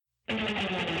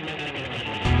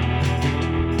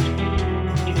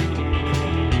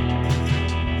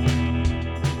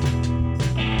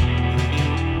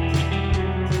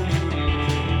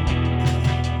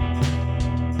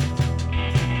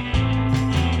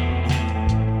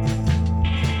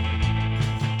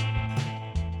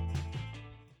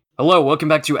Hello, welcome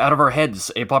back to Out of Our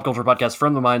Heads, a pop culture podcast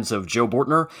from the minds of Joe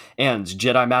Bortner and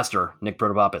Jedi Master Nick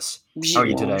Protopopis. How are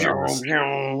you today on this?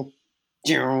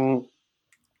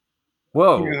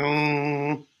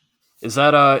 Whoa! Is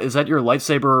that your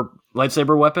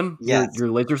lightsaber weapon? Yes.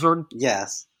 Your laser sword?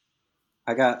 Yes.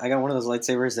 I got one of those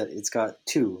lightsabers that it's got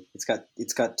two. It's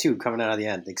got two coming out of the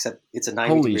end, except it's a 90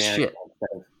 Holy degree shit.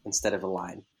 angle instead of a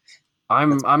line.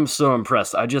 I'm so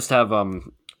impressed. I just have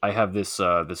I have this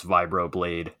vibro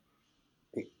blade.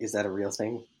 Is that a real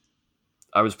thing?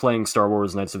 I was playing Star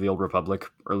Wars Knights of the Old Republic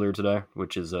earlier today,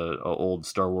 which is a old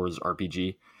Star Wars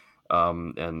RPG.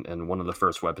 And one of the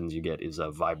first weapons you get is a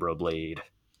vibro blade.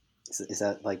 Is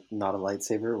that like not a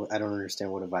lightsaber? I don't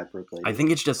understand what a vibro blade is. I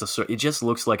think it's just a sword. It just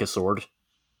looks like a sword,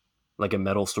 like a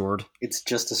metal sword. It's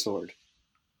just a sword.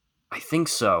 I think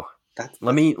so.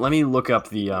 Let me look up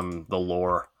the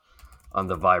lore on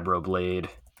the vibro blade.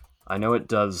 I know it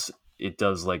does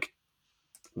like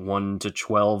 1 to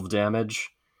 12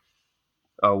 damage.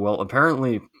 Oh well,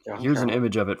 apparently here's an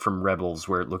image of it from Rebels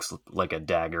where it looks like a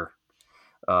dagger.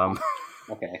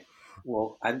 Okay.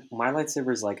 Well, my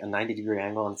lightsaber is like a 90 degree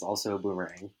angle, and it's also a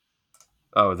boomerang.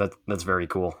 Oh, that's very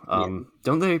cool. Yeah.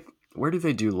 Don't they? Where do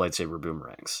they do lightsaber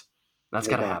boomerangs? That's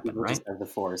gotta happen, right? Just have the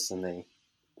Force, and they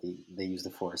use the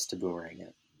Force to boomerang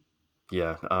it.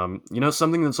 Yeah.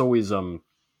 Something that's always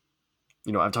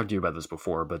I've talked to you about this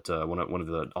before, but one of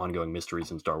the ongoing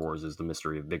mysteries in Star Wars is the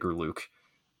mystery of bigger Luke.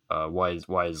 Why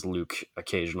is Luke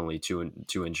occasionally 2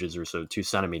 inches or so, 2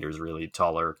 centimeters really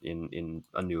taller in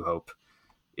A New Hope?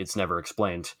 It's never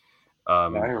explained. I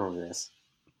remember this.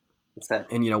 What's that?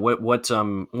 And what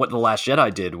The Last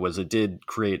Jedi did was it did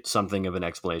create something of an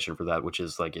explanation for that, which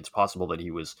is like it's possible that he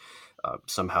was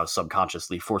somehow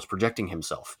subconsciously force projecting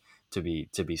himself to be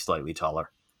slightly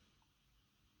taller.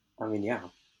 I mean, yeah,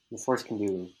 the Force can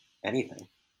do anything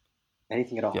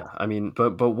at all. Yeah, I mean,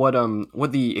 but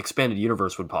what the expanded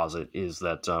universe would posit is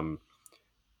that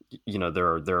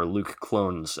there are Luke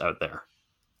clones out there.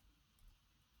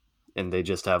 And they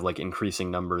just have like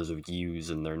increasing numbers of U's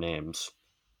in their names.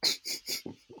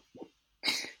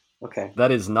 Okay.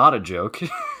 That is not a joke. I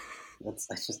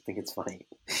just think it's funny.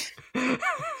 I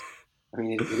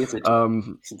mean, it is a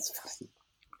joke. It's funny.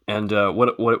 And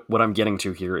what I'm getting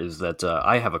to here is that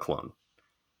I have a clone,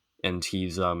 and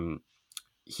he's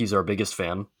our biggest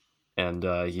fan,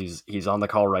 and he's on the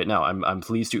call right now. I'm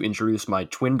pleased to introduce my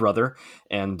twin brother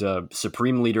and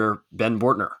Supreme Leader Ben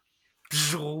Bortner.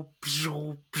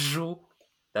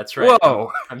 That's right.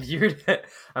 Whoa! I'm here to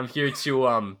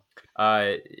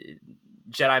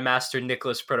Jedi Master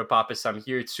Nicholas Protopopis. I'm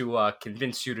here to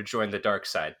convince you to join the dark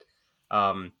side.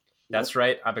 That's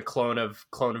right. I'm a clone of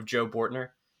Joe Bortner,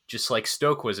 just like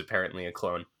Snoke was apparently a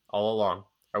clone all along.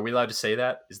 Are we allowed to say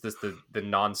that? Is this the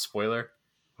non-spoiler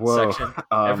section?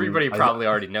 Everybody probably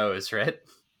already knows, right?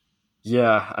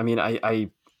 Yeah, I mean,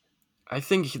 I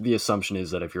think the assumption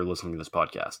is that if you're listening to this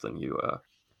podcast, then you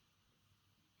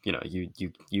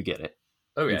get it.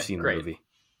 Okay, you've seen great. The movie.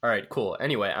 All right, cool.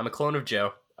 Anyway, I'm a clone of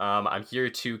Joe. I'm here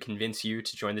to convince you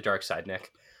to join the dark side,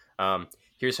 Nick.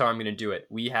 Here's how I'm going to do it.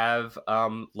 We have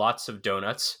lots of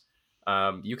donuts.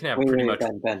 You can have much.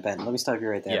 Ben, let me stop you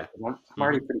right there. Yeah. I'm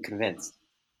already pretty convinced.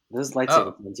 Those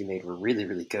lightsaber ones you made were really,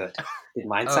 really good. Did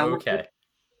mine sound okay? Good?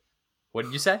 What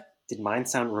did you say? Did mine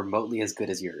sound remotely as good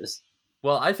as yours?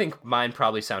 Well, I think mine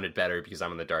probably sounded better because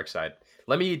I'm on the dark side.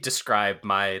 Let me describe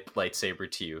my lightsaber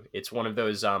to you. It's one of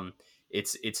those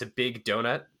it's a big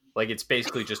donut. Like it's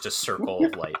basically just a circle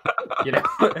of light,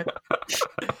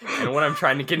 And what I'm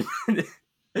trying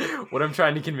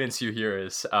to convince you here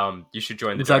is you should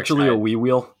join the dark side. It's actually a Wii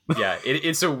wheel. Yeah,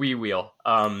 it's a Wii wheel.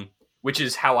 Which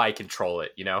is how I control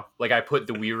it, Like I put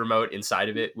the Wii remote inside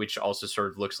of it, which also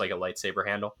sort of looks like a lightsaber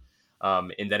handle.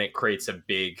 And then it creates a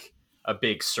big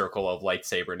circle of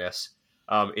lightsaberness.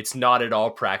 It's not at all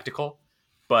practical,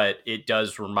 but it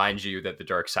does remind you that the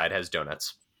dark side has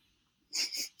donuts.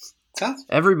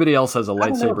 Everybody else has a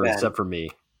lightsaber except for me.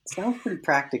 It sounds pretty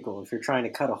practical if you're trying to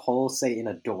cut a hole, say, in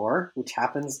a door, which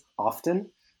happens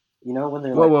often. When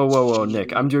they're whoa,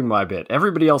 Nick, I'm doing my bit.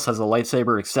 Everybody else has a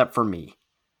lightsaber except for me.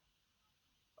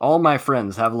 All my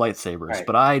friends have lightsabers, right,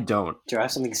 but I don't. Do I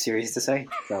have something serious to say?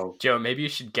 So, Joe, maybe you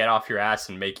should get off your ass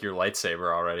and make your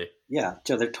lightsaber already. Yeah,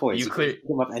 Joe, they're toys. You can pick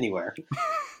them up anywhere.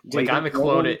 Like I'm a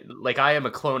clone. Like I am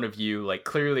a clone of you. Like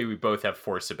clearly, we both have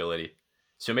Force ability.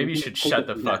 So maybe you should shut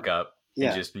the fuck up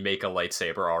and just make a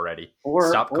lightsaber already.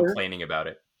 Stop complaining about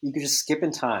it. You could just skip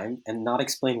in time and not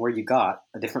explain where you got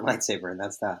a different lightsaber, and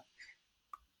that's that.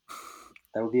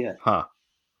 That would be it. Huh.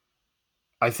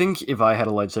 I think if I had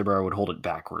a lightsaber, I would hold it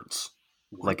backwards,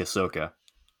 like Ahsoka.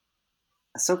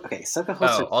 Ahsoka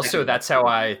holds Oh, her also second that's how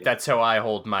lightsaber. I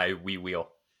hold my Wii wheel.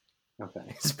 Okay.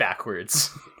 It's backwards.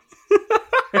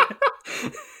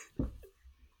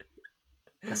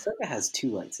 Ahsoka has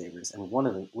two lightsabers, and one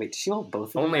of them. Wait, does she hold both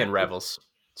of them? Only in backwards? Rebels.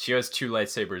 She has 2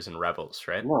 lightsabers in Rebels,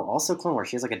 right? No, also Clone Wars.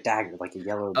 She has like a dagger, like a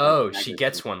yellow Oh, she dagger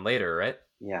gets thing. one later, right?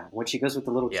 Yeah, when she goes with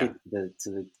the little Yeah. kid to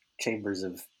the chambers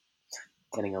of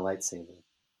getting a lightsaber.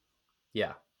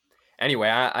 Yeah. Anyway,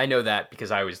 I know that because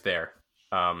I was there.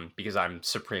 Because I'm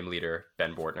Supreme Leader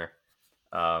Ben Bortner.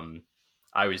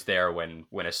 I was there when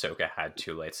Ahsoka had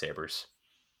 2 lightsabers,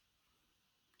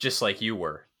 just like you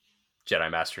were,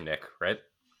 Jedi Master Nick, right?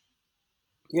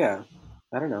 Yeah,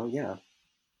 I don't know. Yeah,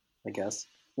 I guess.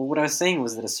 Well, what I was saying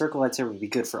was that a circle lightsaber would be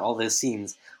good for all those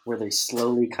scenes where they're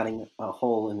slowly cutting a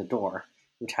hole in the door,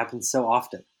 which happens so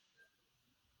often,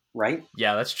 right?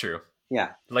 Yeah, that's true.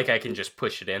 Yeah, Like I can just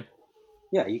push it in.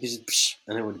 yeah. You could just psh,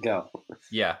 and it would go.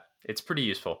 Yeah, it's pretty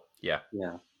useful. Yeah,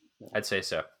 Yeah, I'd say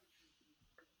so.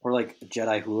 or like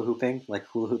Jedi hula hooping, like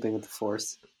hula hooping with the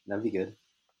Force. That'd be good.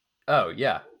 Oh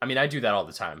yeah, I mean I do that all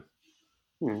the time.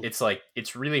 Hmm. It's like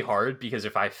it's really hard because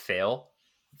if I fail,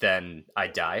 then I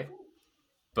die.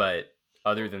 But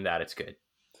other than that, it's good.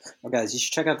 Oh, guys, you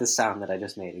should check out this sound that I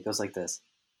just made. It goes like this.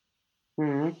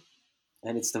 Hmm.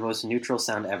 And it's the most neutral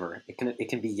sound ever. It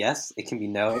can be yes, it can be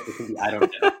no, it can be I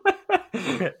don't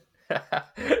know.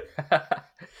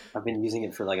 I've been using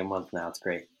it for like a month now. It's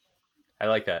great. I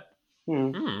like that.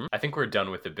 Hmm. I think we're done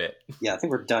with the bit. Yeah, I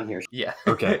think we're done here. Yeah.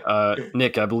 Okay,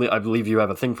 Nick, I believe you have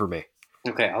a thing for me.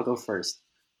 Okay, I'll go first.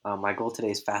 My goal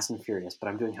today is Fast and Furious, but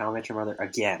I'm doing How I Met Your Mother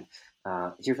again.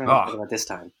 Here's what I'm going to talk about this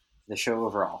time. The show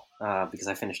overall, because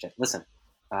I finished it. Listen,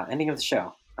 ending of the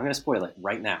show. I'm going to spoil it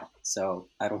right now, so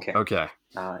I don't care. Okay.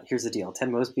 Here's the deal. Ted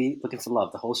Mosby, looking for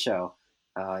love the whole show.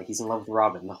 He's in love with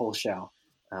Robin the whole show.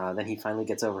 Then he finally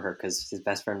gets over her because his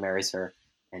best friend marries her,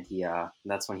 and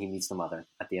that's when he meets the mother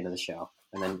at the end of the show.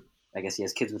 And then I guess he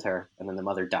has kids with her, and then the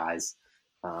mother dies.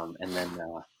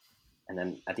 And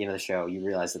then at the end of the show, you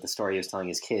realize that the story he was telling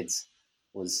his kids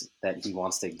was that he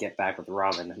wants to get back with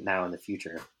Robin now in the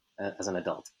future as an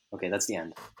adult. Okay, that's the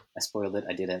end. I spoiled it.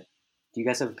 I did it. Do you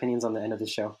guys have opinions on the end of the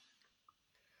show?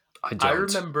 I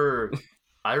don't.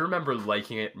 I remember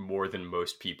liking it more than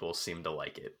most people seem to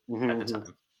like it at the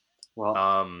time. Well,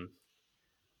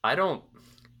 I don't.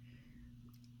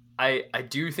 I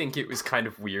do think it was kind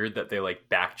of weird that they like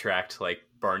backtracked like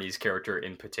Barney's character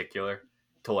in particular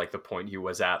to like the point he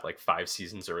was at like 5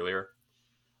 seasons earlier.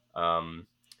 I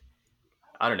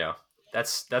don't know.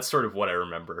 That's sort of what I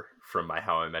remember from my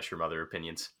How I Met Your Mother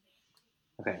opinions.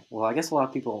 okay. Well, I guess a lot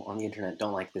of people on the internet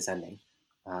don't like this ending.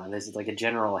 There's like a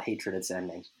general hatred of this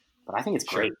ending, but I think it's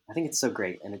great. Sure. I think it's so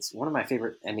great, and it's one of my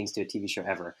favorite endings to a TV show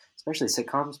ever, especially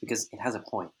sitcoms because it has a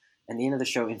point, and the end of the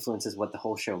show influences what the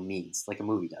whole show means, like a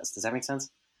movie does. Does that make sense?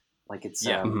 Like it's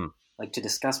Yeah. like to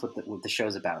discuss what the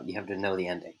show's about, you have to know the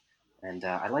ending, and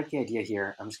I like the idea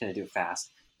here. I'm just going to do it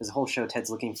fast. There's a whole show. Ted's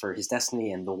looking for his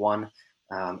destiny and the one,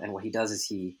 and what he does is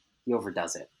he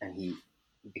overdoes it, and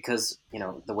because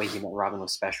the way he met Robin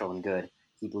was special and good,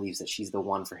 he believes that she's the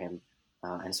one for him,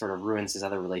 and sort of ruins his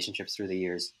other relationships through the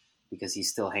years because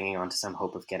he's still hanging on to some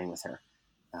hope of getting with her.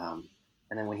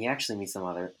 And then when he actually meets the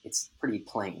mother, it's pretty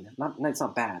plain. It's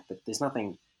not bad, but there's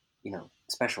nothing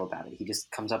special about it. He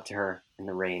just comes up to her in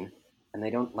the rain, and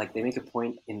they make a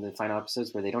point in the final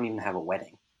episodes where they don't even have a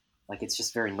wedding. Like it's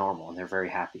just very normal, and they're very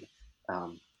happy.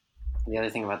 The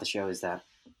other thing about the show is that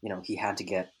he had to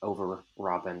get over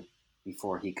Robin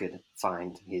before he could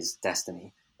find his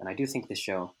destiny. And I do think this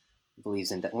show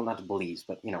believes in not believes,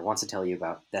 but wants to tell you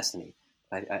about destiny.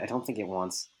 I don't think it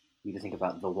wants you to think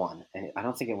about the one, and I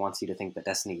don't think it wants you to think that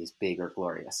destiny is big or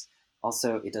glorious.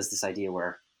 Also, it does this idea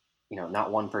where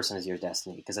not one person is your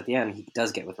destiny, because at the end he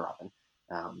does get with Robin.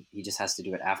 He just has to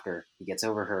do it after he gets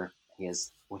over her. He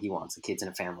has what he wants: the kids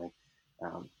and a family.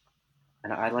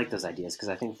 And I like those ideas because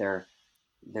I think there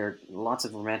lots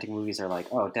of romantic movies are like,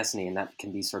 oh, destiny, and that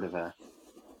can be sort of a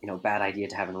bad idea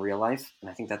to have in real life. And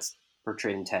I think that's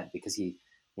portrayed in Ted because he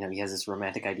has this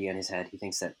romantic idea in his head. He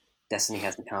thinks that destiny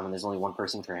has to come and there's only one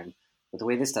person for him. But the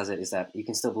way this does it is that you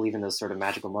can still believe in those sort of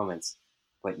magical moments,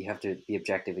 but you have to be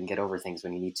objective and get over things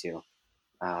when you need to,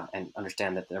 and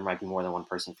understand that there might be more than one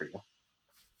person for you.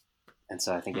 And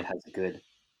so I think it has a good,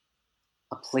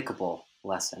 applicable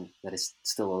lesson that is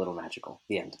still a little magical.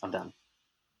 The end. I'm done.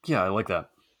 Yeah, I like that.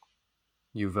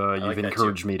 You've like that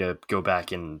encouraged me to go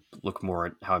back and look more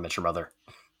at How I Met Your Mother.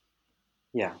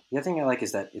 Yeah. The other thing I like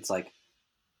is that it's like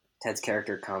Ted's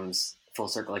character comes full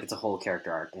circle, like it's a whole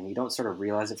character arc, and you don't sort of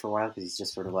realize it for a while because he's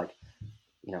just sort of like,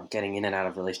 getting in and out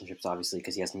of relationships, obviously,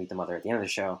 because he has to meet the mother at the end of the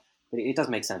show. But it does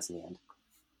make sense in the end.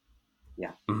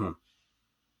 Yeah. Mm-hmm.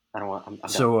 I don't want. I'm done.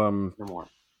 So No more.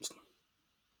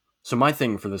 so my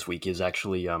thing for this week is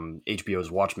actually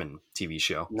HBO's Watchmen TV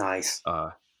show, Nice.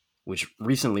 which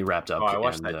recently wrapped up. Oh, I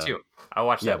watched and, that too. I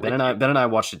watched Yeah, that. Ben and I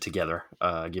watched it together.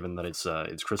 Given that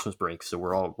it's Christmas break, so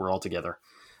we're all together,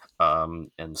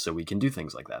 and so we can do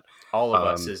things like that. All of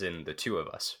us is in the two of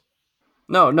us.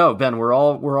 No, Ben, we're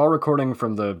all recording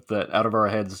from the Out of Our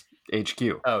Heads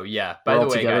HQ. Oh yeah. We're By the all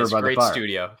way, together guys, by the great fire.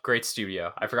 studio. Great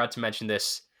studio. I forgot to mention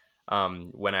this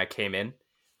when I came in,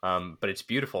 but it's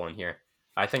beautiful in here.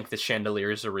 I think the chandelier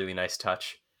is a really nice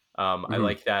touch. I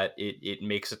like that it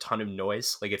makes a ton of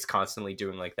noise. Like it's constantly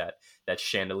doing like that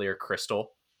chandelier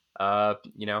crystal,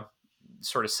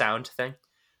 sort of sound thing.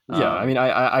 Yeah, I mean,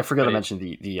 I forgot to but mention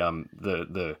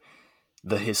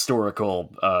the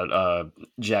historical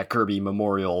Jack Kirby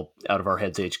Memorial Out of Our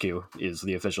Heads HQ is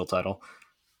the official title.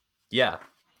 Yeah,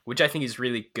 which I think is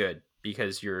really good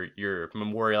because you're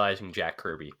memorializing Jack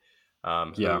Kirby,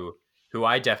 who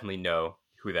I definitely know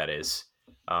who that is.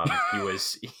 He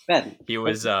was Ben. he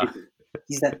was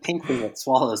He's that pink thing that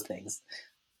swallows things.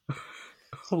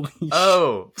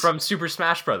 from Super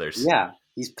Smash Brothers. Yeah,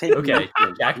 he's pink. Okay,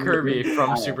 Jack Kirby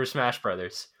from Super Smash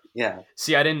Brothers. Yeah.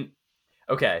 See, I didn't.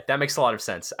 Okay, that makes a lot of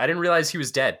sense. I didn't realize he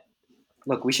was dead.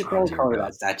 Look, we should probably color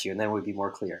that statue, and then it would be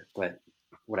more clear. But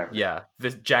whatever. Yeah, the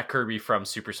Jack Kirby from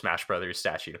Super Smash Brothers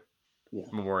statue,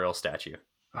 memorial statue.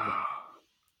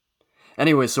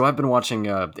 Anyway, so I've been watching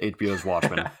HBO's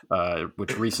Watchmen,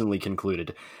 which recently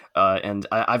concluded, and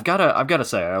I've got to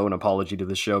say I owe an apology to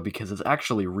this show because it's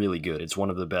actually really good. It's one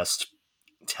of the best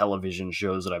television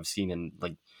shows that I've seen in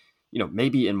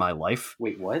maybe in my life.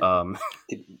 Wait, what?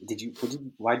 Did you?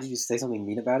 Why did you say something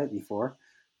mean about it before?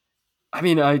 I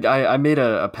mean, I made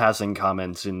a passing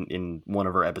comment in one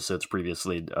of our episodes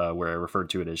previously where I referred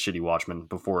to it as Shitty Watchmen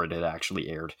before it had actually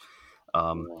aired.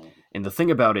 And the thing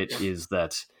about it is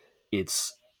that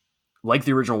it's like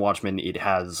the original Watchmen. It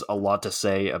has a lot to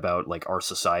say about like our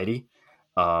society,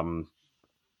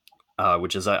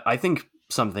 which is I think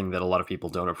something that a lot of people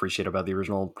don't appreciate about the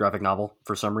original graphic novel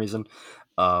for some reason.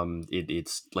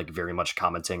 It's like very much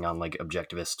commenting on like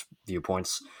objectivist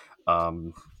viewpoints,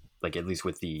 like at least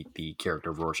with the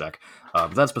character of Rorschach.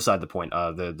 But that's beside the point.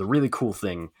 The really cool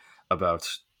thing about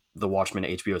the Watchmen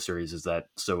HBO series is that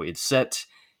so it's set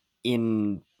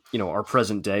in our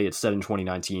present day. It's set in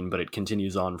 2019, but it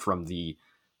continues on from the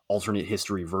alternate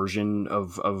history version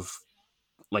of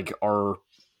like our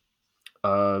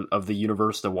of the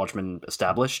universe that Watchmen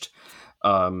established.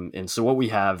 And so what we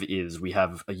have is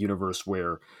a universe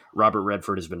where Robert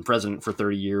Redford has been president for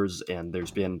 30 years, and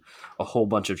there's been a whole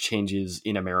bunch of changes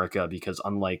in America because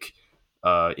unlike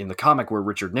in the comic where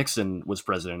Richard Nixon was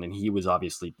president, and he was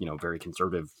obviously very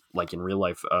conservative, like in real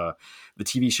life, the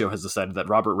TV show has decided that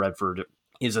Robert Redford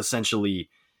is essentially,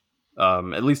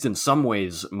 at least in some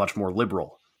ways, much more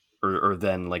liberal, or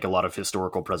than like a lot of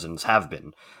historical presidents have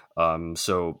been.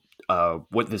 So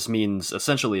what this means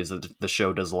essentially is that the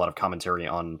show does a lot of commentary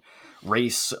on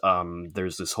race.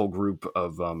 There's this whole group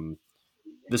of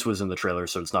this was in the trailer,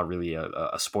 so it's not really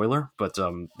a spoiler, but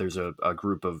there's a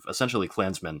group of essentially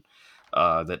Klansmen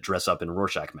that dress up in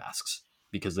Rorschach masks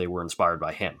because they were inspired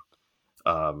by him.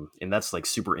 And that's like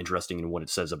super interesting in what it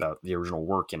says about the original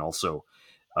work, and also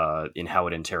in how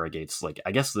it interrogates, like,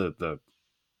 I guess the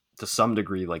to some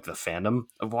degree, like the fandom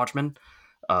of Watchmen,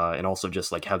 and also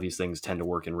just like how these things tend to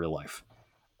work in real life.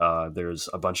 There's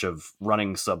a bunch of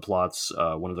running subplots.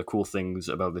 One of the cool things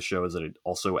about the show is that it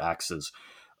also acts as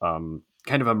kind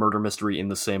of a murder mystery in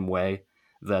the same way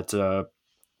that the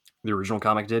original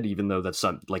comic did, even though that's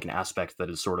like an aspect that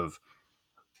is sort of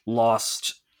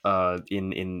lost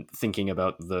in thinking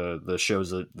about the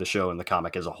show and the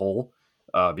comic as a whole,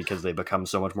 because they become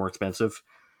so much more expensive.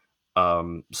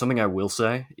 Something I will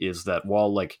say is that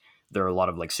while like there are a lot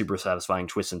of like super satisfying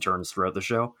twists and turns throughout the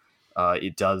show,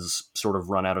 it does sort of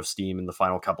run out of steam in the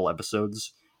final couple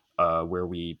episodes, where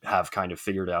we have kind of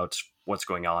figured out what's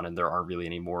going on and there aren't really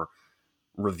any more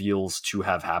reveals to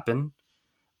have happen.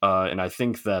 And I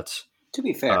think that, to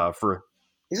be fair,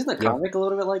 isn't the comic a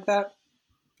little bit like that?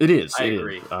 It is. I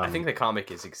agree. I think the comic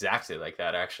is exactly like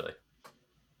that, actually.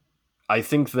 I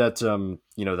think that,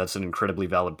 that's an incredibly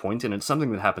valid point, and it's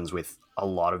something that happens with a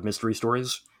lot of mystery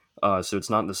stories. So it's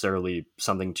not necessarily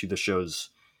something to the show's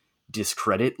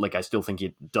discredit. Like, I still think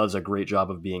it does a great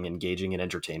job of being engaging and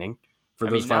entertaining for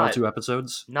those final two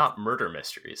episodes. Not murder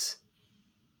mysteries.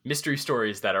 Mystery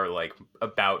stories that are, like,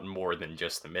 about more than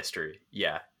just the mystery.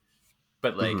 Yeah.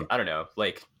 But, like, I don't know,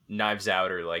 like, Knives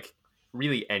Out or, like,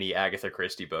 really any Agatha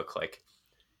Christie book, like,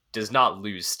 does not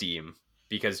lose steam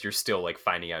because you're still, like,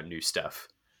 finding out new stuff.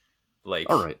 Like,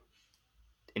 all right.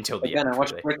 Until the end. end. I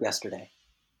watched Brick yesterday.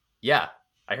 Yeah.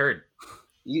 I heard.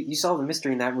 You solve the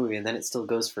mystery in that movie, and then it still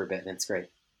goes for a bit, and it's great.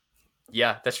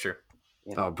 Yeah, that's true.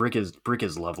 You Oh, Brick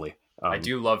is lovely. I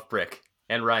do love Brick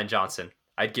and Ryan Johnson.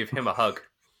 I'd give him a hug.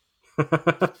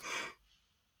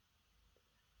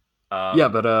 Yeah,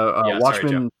 but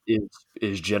Watchmen sorry,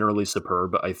 is generally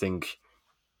superb. I think,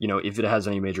 if it has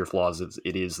any major flaws,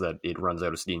 it is that it runs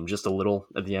out of steam just a little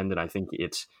at the end, and I think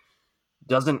it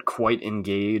doesn't quite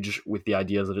engage with the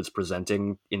ideas that it's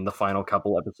presenting in the final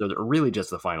couple episodes, or really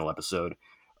just the final episode,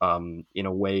 in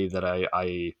a way that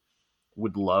I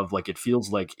would love. Like, it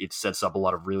feels like it sets up a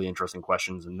lot of really interesting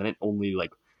questions, and then it only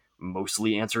like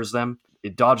mostly answers them.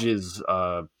 It dodges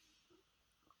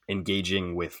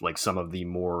engaging with like some of the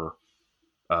more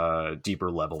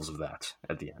deeper levels of that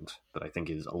at the end that I think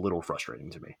is a little frustrating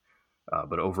to me.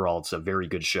 But overall, it's a very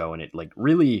good show, and it like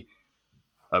really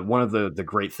one of the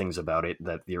great things about it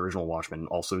that the original Watchmen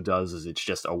also does is it's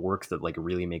just a work that like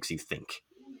really makes you think.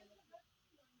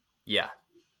 Yeah,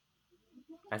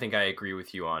 I think I agree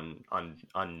with you on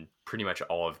pretty much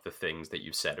all of the things that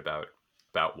you said about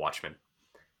Watchmen,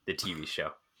 the TV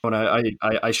show. And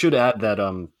I should add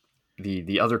that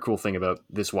the other cool thing about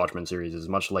this Watchmen series is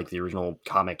much like the original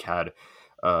comic had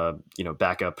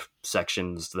backup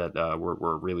sections that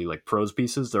were really like prose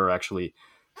pieces. There are actually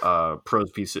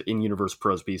prose pieces, in-universe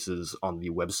prose pieces on the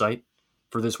website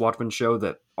for this Watchmen show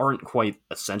that aren't quite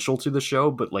essential to the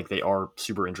show, but like they are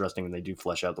super interesting and they do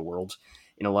flesh out the world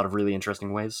in a lot of really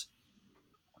interesting ways.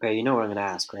 Okay, you know what I'm going to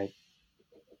ask, right?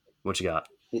 What you got?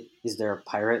 Is there a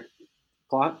pirate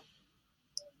plot?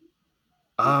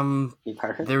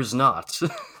 There's not.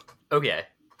 Okay,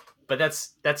 but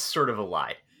that's sort of a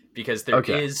lie, because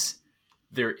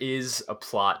there is a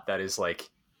plot that is like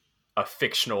a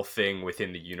fictional thing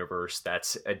within the universe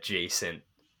that's adjacent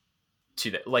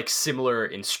to that, like similar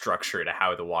in structure to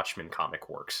how the Watchmen comic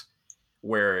works.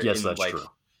 Where yes, that's true.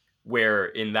 Where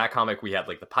in that comic we had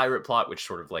like the pirate plot, which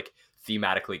sort of like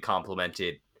thematically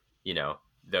complemented, the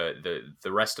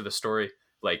rest of the story.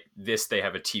 Like this, they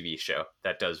have a TV show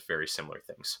that does very similar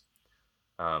things.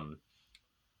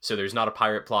 So there's not a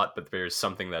pirate plot, but there's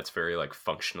something that's very like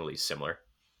functionally similar.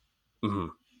 Mm-hmm.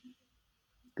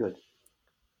 Good.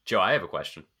 Joe, I have a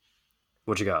question.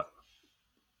 What you got?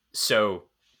 So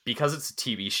because it's a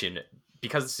TV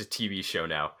show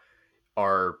now,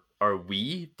 are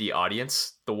we, the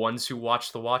audience, the ones who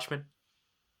watch The Watchmen?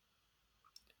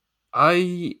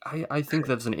 I think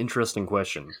that's an interesting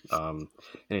question, and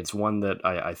it's one that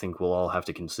I think we'll all have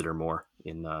to consider more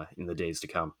in the days to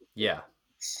come. Yeah.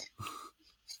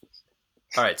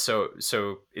 All right. So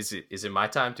is it my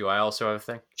time? Do I also have a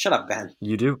thing? Shut up, Ben.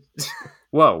 You do?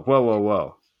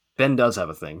 Whoa! Ben does have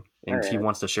a thing, and he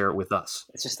wants to share it with us.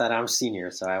 It's just that I'm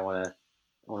senior, so I want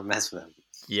to mess with him.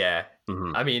 Yeah.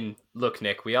 Mm-hmm. I mean, look,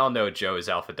 Nick, we all know Joe is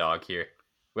alpha dog here.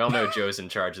 We all know Joe's in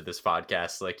charge of this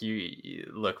podcast. Like, you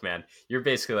look, man, you're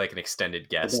basically like an extended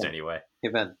guest anyway. Hey,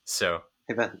 Ben. So.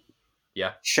 Hey, Ben.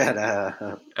 Yeah. Shut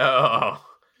up. Oh,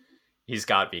 he's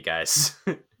got me, guys.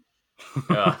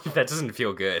 That doesn't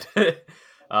feel good.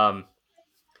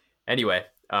 Anyway,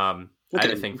 I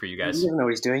have a thing for you guys. He doesn't know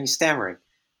what he's doing. He's stammering.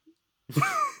 He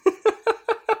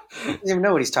doesn't even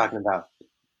know what he's talking about.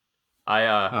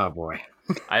 Oh boy.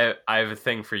 I have a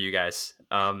thing for you guys.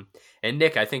 And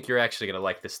Nick, I think you're actually going to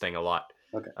like this thing a lot.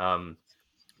 Okay.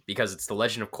 Because it's The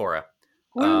Legend of Korra,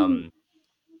 by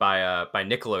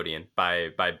Nickelodeon,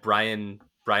 by Brian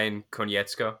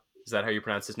Konietzko. Is that how you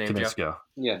pronounce his name, Konietzko. Joe?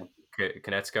 Yeah.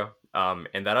 Konietzko.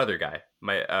 And that other guy,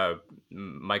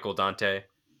 Michael Dante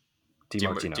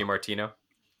DiMartino.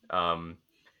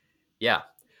 Yeah.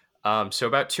 So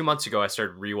about 2 months ago, I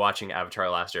started rewatching Avatar: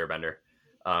 Last Airbender.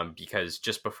 Because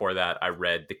just before that, I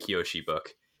read the Kyoshi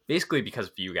book, basically because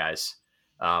of you guys.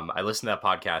 I listened to that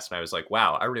podcast and I was like,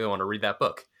 wow, I really want to read that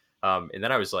book. And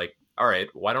then I was like, all right,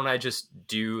 why don't I just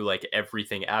do like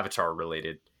everything Avatar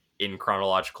related in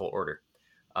chronological order?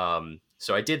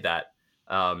 So I did that.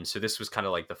 So this was kind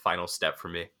of like the final step for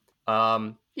me.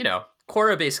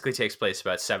 Korra basically takes place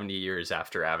about 70 years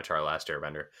after Avatar: Last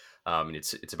Airbender. And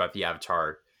it's about the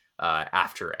Avatar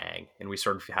after Aang, and we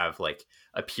sort of have like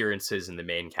appearances in the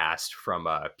main cast from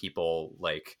people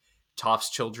like Toph's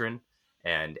children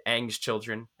and Aang's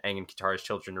children, Aang and Katara's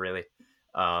children, really.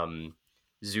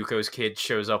 Zuko's kid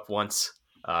shows up once,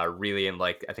 really, in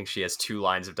like I think she has 2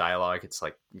 lines of dialogue. It's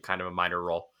like kind of a minor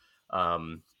role.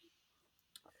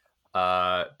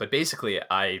 But basically,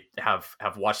 I have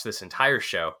watched this entire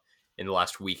show in the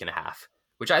last week and a half,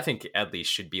 which I think at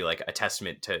least should be like a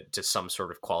testament to some sort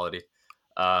of quality.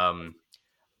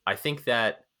 I think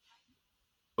that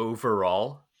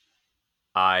overall,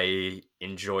 I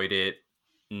enjoyed it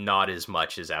not as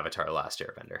much as Avatar: Last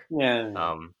Airbender.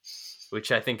 Yeah.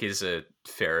 which I think is a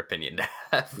fair opinion to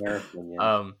have. Fair opinion.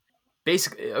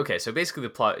 So basically the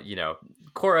plot,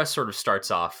 Korra sort of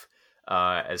starts off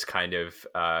as kind of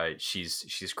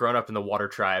she's grown up in the water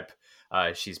tribe.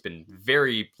 She's been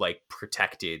very like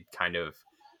protected, kind of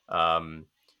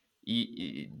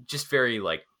just very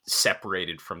like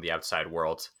separated from the outside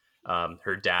world.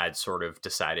 Her dad sort of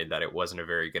decided that it wasn't a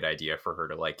very good idea for her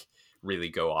to like really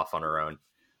go off on her own.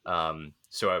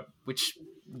 Which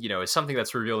is something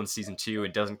that's revealed in season 2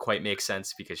 and doesn't quite make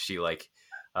sense because she like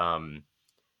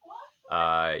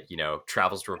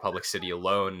travels to Republic City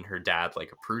alone, and her dad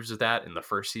like approves of that in the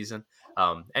first season.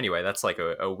 Anyway, that's like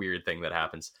a weird thing that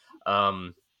happens.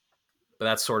 But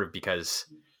that's sort of because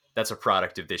that's a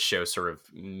product of this show sort of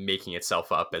making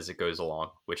itself up as it goes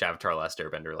along, which Avatar: Last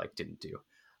Airbender like didn't do.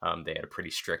 They had a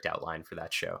pretty strict outline for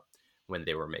that show when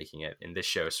they were making it. And this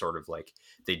show sort of like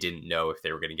they didn't know if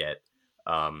they were going to get,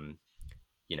 one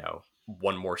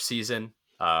more season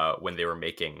when they were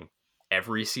making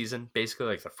every season. Basically,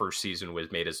 like the first season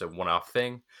was made as a one-off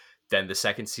thing. Then the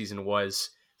second season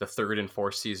was. The third and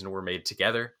fourth season were made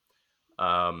together.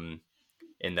 And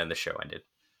then the show ended.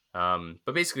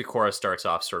 But basically, Korra starts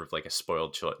off sort of like a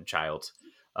spoiled child.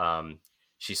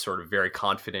 She's sort of very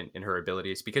confident in her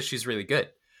abilities because she's really good.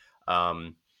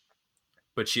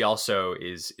 But she also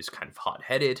is kind of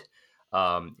hot-headed,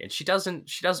 and she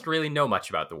doesn't really know much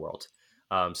about the world.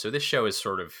 So this show is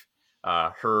sort of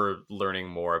her learning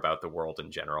more about the world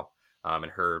in general,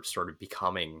 and her sort of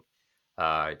becoming,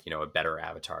 a better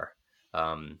Avatar,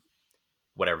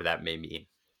 whatever that may mean.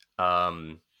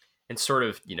 And sort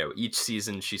of, each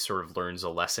season she sort of learns a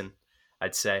lesson,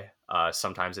 I'd say.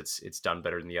 Sometimes it's done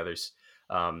better than the others.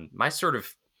 My sort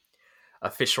of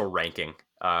official ranking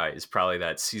is probably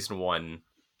that season 1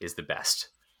 is the best.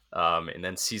 And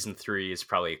then season 3 is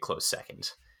probably a close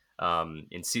second.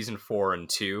 In season 4 and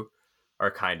 2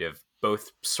 are kind of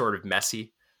both sort of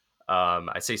messy.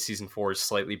 I'd say season 4 is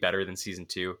slightly better than season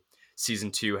 2.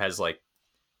 Season 2 has like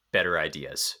better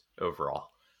ideas overall.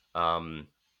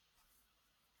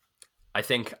 I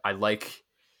think I like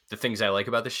the things I like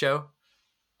about the show.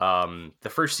 The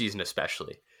first season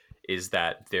especially is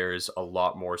that there's a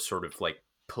lot more sort of like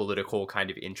political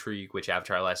kind of intrigue, which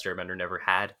Avatar: Last Airbender never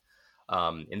had.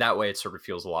 In that way, it sort of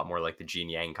feels a lot more like the Gene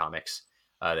Yang comics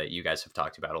that you guys have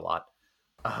talked about a lot.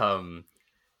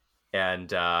 And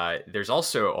there's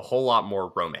also a whole lot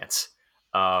more romance.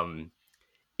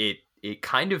 It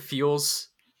kind of feels,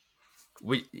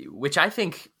 which I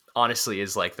think honestly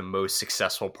is like the most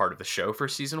successful part of the show for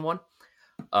season 1.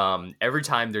 Every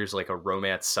time there's like a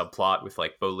romance subplot with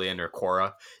like Bolin or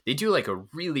Korra, they do like a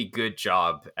really good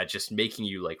job at just making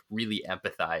you like really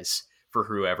empathize for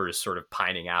whoever is sort of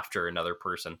pining after another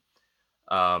person.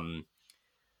 And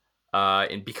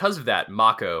because of that,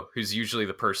 Mako, who's usually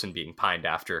the person being pined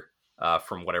after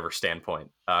from whatever standpoint,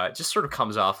 just sort of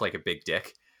comes off like a big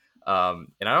dick. And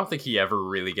I don't think he ever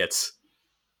really gets,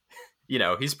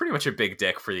 he's pretty much a big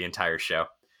dick for the entire show.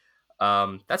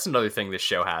 That's another thing this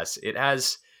show has. It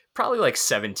has probably like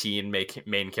 17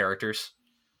 main characters,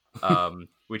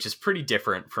 which is pretty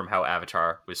different from how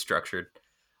Avatar was structured,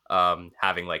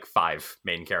 having like 5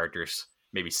 main characters,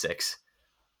 maybe 6.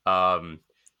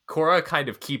 Korra kind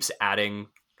of keeps adding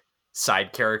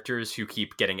side characters who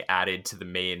keep getting added to the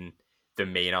main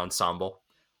ensemble,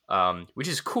 which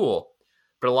is cool.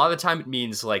 But a lot of the time it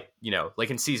means like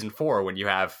in season 4 when you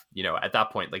have, at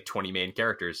that point, like 20 main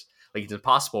characters, like it's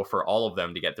impossible for all of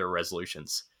them to get their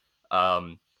resolutions.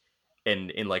 And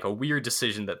in like a weird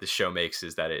decision that the show makes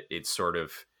is that it sort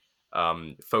of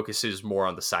focuses more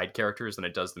on the side characters than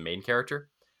it does the main character.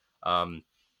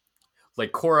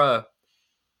 Like Korra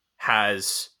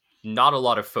has not a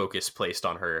lot of focus placed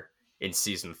on her in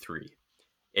season 3,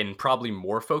 and probably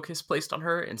more focus placed on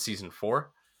her in season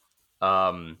 4.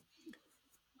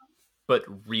 But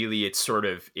really, it's sort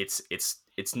of it's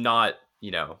not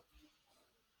the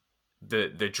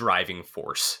driving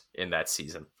force in that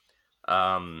season.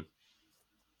 I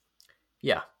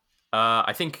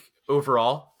think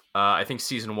overall, I think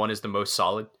season 1 is the most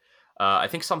solid. I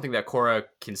think something that Korra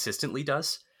consistently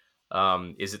does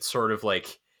is it sort of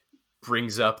like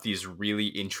brings up these really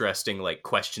interesting like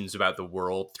questions about the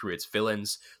world through its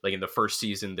villains. Like in the first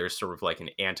season, there's sort of like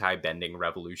an anti-bending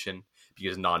revolution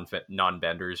because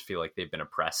non-benders feel like they've been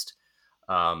oppressed.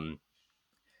 And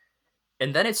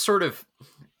then it's sort of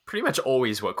pretty much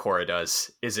always what Korra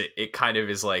does is it kind of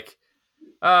is like,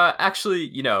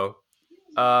 actually,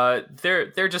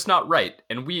 they're just not right.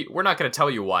 And we're not going to tell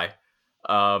you why.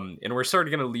 And we're sort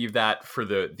of going to leave that for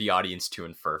the audience to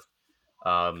infer.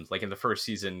 Like in the first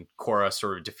season, Korra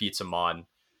sort of defeats Amon,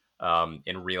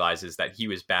 and realizes that he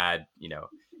was bad,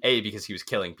 A, because he was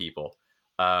killing people,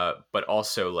 but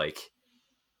also like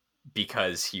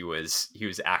because he was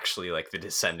actually like the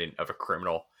descendant of a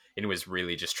criminal and was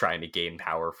really just trying to gain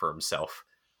power for himself.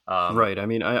 Right. I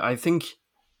mean, I think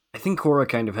Korra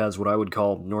kind of has what I would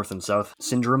call North and South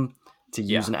syndrome, to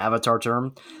use an Avatar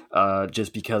term,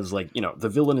 just because, like, the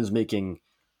villain is making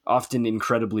often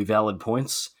incredibly valid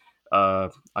points. I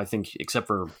think, except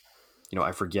for,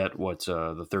 I forget what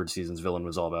the third season's villain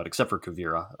was all about, except for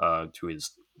Kuvira, who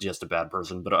is just a bad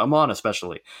person, but Amon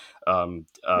especially.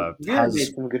 Kuvira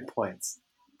made some good points,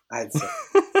 I'd say.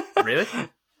 Really? Yeah.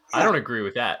 I don't agree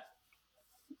with that.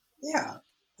 Yeah,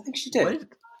 I think she did. What?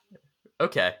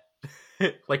 Okay.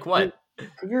 Like what?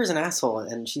 Kuvira's an asshole,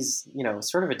 and she's,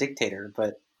 sort of a dictator,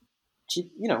 but she,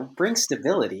 brings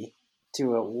stability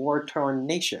to a war-torn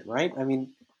nation, right? I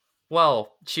mean...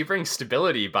 Well, she brings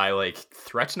stability by, like,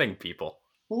 threatening people.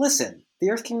 Listen,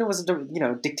 the Earth Kingdom was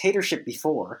a, dictatorship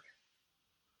before.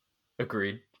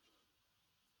 Agreed.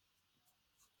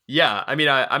 Yeah, I mean,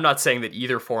 I'm not saying that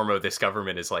either form of this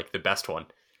government is, like, the best one.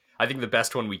 I think the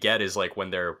best one we get is, like,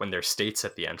 when they're states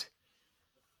at the end.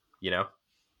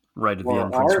 Right at the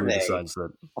end, Prince Wu decides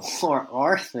that. Or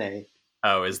are they?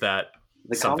 Oh, is that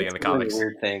something in the comics? A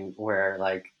weird thing where,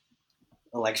 like,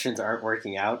 elections aren't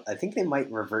working out. I think they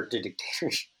might revert to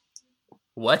dictatorship.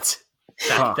 What?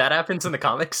 That happens in the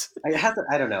comics?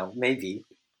 I don't know. Maybe.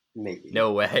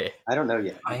 No way. I don't know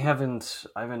yet.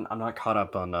 I'm not caught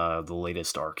up on the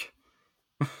latest arc.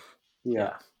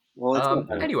 Yeah. Well,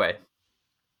 anyway,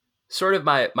 sort of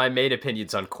my main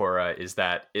opinions on Korra is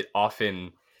that it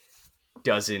often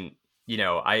doesn't,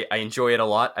 I enjoy it a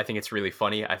lot. I think it's really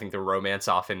funny. I think the romance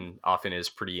often is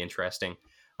pretty interesting,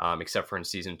 except for in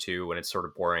season 2 when it's sort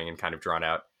of boring and kind of drawn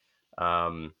out.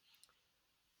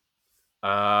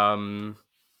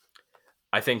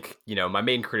 I think, my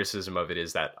main criticism of it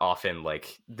is that often,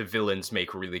 like, the villains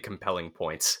make really compelling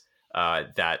points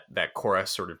that Korra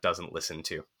sort of doesn't listen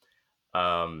to.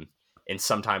 And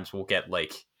sometimes we'll get,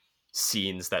 like,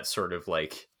 scenes that sort of,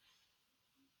 like,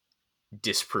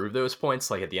 disprove those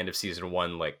points. Like, at the end of season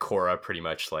 1, like, Korra pretty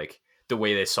much, like, the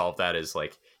way they solve that is,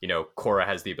 like, Korra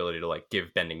has the ability to, like,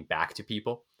 give bending back to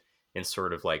people. And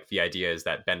sort of, like, the idea is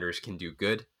that benders can do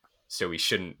good. So we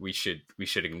should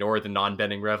ignore the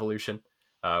non-bending revolution.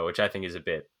 Which I think is a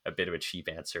bit of a cheap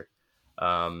answer.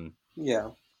 Yeah.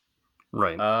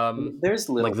 Right. There's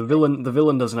little... like the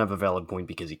villain doesn't have a valid point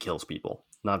because he kills people,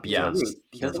 not because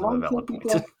he doesn't have a valid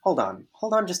point. Hold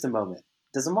on just a moment.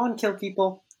 Does Amon kill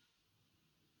people?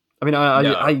 I mean, I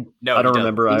don't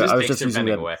remember. I was just using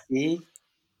that. Away.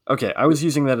 Okay, I was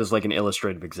using that as like an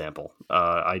illustrative example.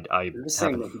 I haven't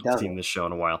seen this show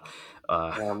in a while.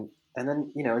 And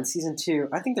then, in season 2,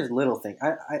 I think there's little things.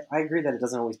 I agree that it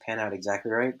doesn't always pan out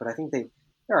exactly right, but I think there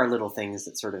are little things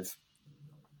that sort of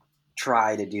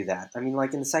try to do that. I mean,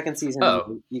 like in the second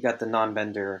season, you got the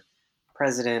non-bender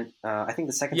president. I think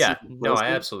the second season... Yeah, no, I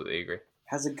absolutely agree.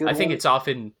 Has a good I think it's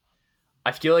often...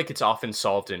 I feel like it's often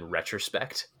solved in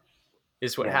retrospect,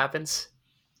 is what happens.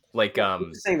 Like,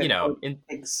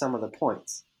 takes some of the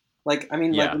points. Like, I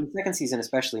mean, like in the second season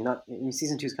especially, not... I mean,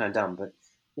 season 2 is kind of dumb, but...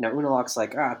 Unalaq's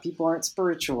like, people aren't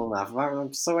spiritual enough.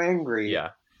 I'm so angry.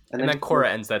 Yeah. And then Korra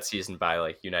ends that season by,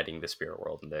 like, uniting the spirit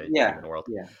world and the human world.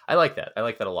 Yeah. I like that. I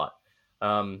like that a lot.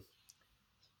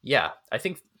 Yeah. I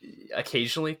think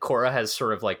occasionally Korra has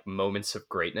sort of, like, moments of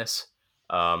greatness.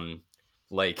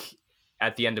 Like,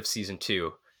 at the end of season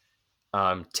 2,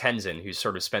 Tenzin, who's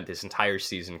sort of spent this entire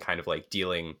season kind of, like,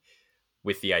 dealing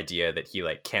with the idea that he,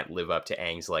 like, can't live up to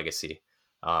Aang's legacy.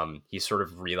 He sort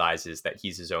of realizes that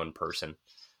he's his own person.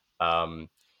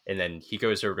 And then he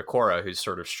goes over to Korra, who's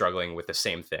sort of struggling with the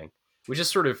same thing, which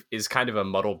is kind of a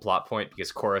muddled plot point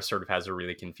because Korra sort of has a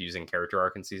really confusing character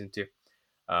arc in season 2.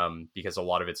 Because a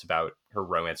lot of it's about her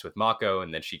romance with Mako,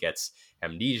 and then she gets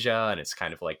amnesia, and it's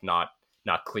kind of like not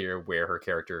clear where her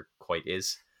character quite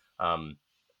is.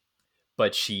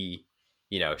 But she,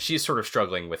 she's sort of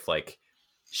struggling with, like,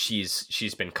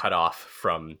 she's been cut off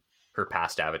from her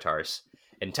past avatars,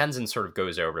 and Tenzin sort of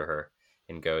goes over to her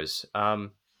and goes,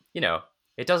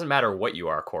 it doesn't matter what you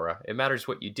are, Korra. It matters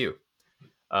what you do.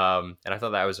 And I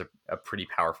thought that was a pretty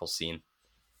powerful scene.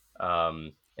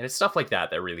 And it's stuff like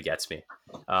that that really gets me.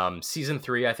 Season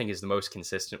 3, I think, is the most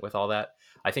consistent with all that.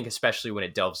 I think especially when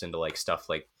it delves into, like, stuff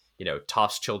like,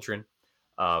 Toph's children,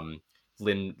 Lin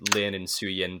and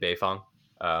Suyin Beifong.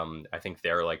 I think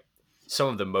they're, like, some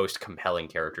of the most compelling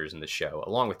characters in the show,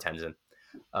 along with Tenzin.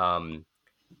 And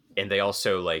they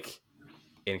also, like,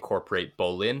 incorporate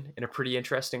Bolin in a pretty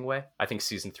interesting way. I think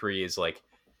season 3 is, like,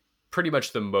 pretty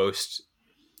much the most...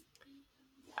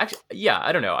 Actually, yeah,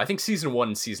 I don't know. I think season 1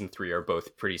 and season 3 are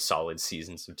both pretty solid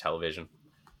seasons of television.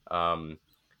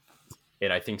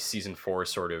 And I think season 4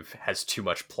 sort of has too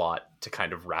much plot to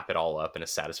kind of wrap it all up in a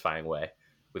satisfying way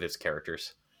with its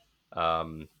characters.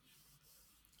 Yeah,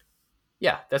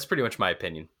 that's pretty much my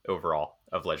opinion overall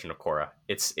of Legend of Korra.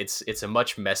 It's a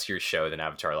much messier show than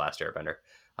Avatar: Last Airbender,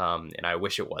 and I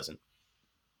wish it wasn't.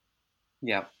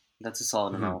 Yeah, that's a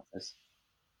solid analysis.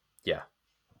 Yeah.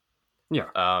 Yeah.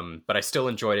 But I still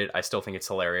enjoyed it. I still think it's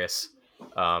hilarious.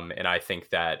 And I think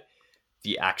that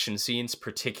the action scenes,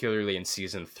 particularly in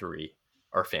season 3,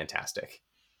 are fantastic.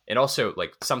 And also,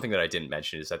 like, something that I didn't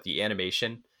mention is that the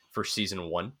animation for season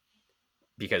 1,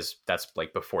 because that's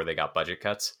like before they got budget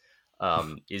cuts,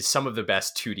 is some of the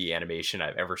best 2D animation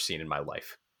I've ever seen in my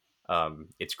life.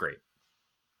 It's great.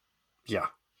 Yeah.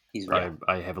 He's right.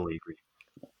 I heavily agree.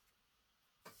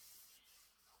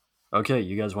 Okay,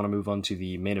 you guys want to move on to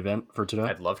the main event for today?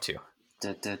 I'd love to.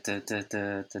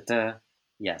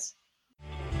 Yes.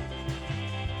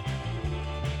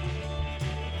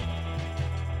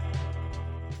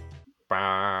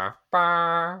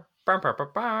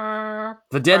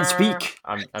 The dead speak.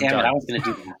 I'm Damn done. it, I was going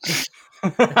to do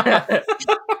that.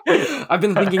 I've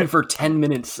been thinking for 10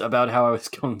 minutes about how I was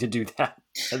going to do that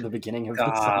at the beginning of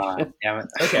the session. Damn it.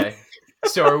 Okay.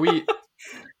 So are we...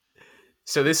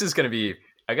 So this is going to be...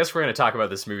 I guess we're going to talk about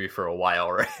this movie for a while,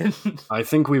 right? I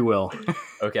think we will.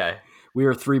 Okay. We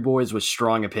are 3 boys with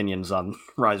strong opinions on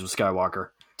Rise of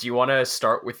Skywalker. Do you want to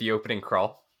start with the opening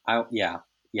crawl? Yeah,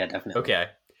 definitely. Okay.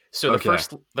 So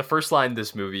the first line in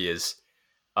this movie is,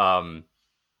 the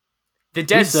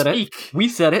dead speak. We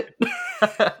said it.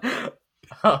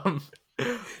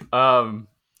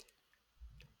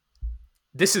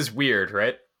 This is weird,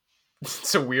 right?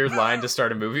 It's a weird line to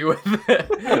start a movie with. Okay.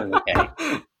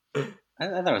 I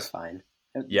thought it was fine.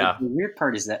 Yeah. The weird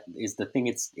part is the thing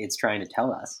it's trying to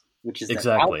tell us, which is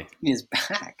exactly that Palpatine is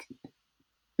back.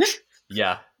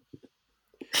 Yeah.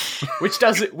 Which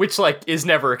is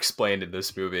never explained in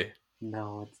this movie.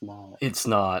 No, it's not. It's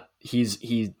not. He's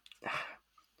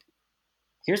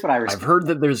Here's what I respect. I've heard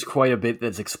that there's quite a bit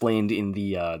that's explained in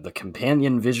the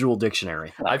companion visual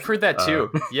dictionary. I've heard that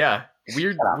too. Yeah.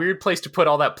 Weird place to put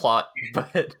all that plot,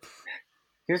 but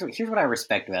here's what I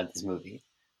respect about this movie.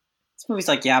 This movie's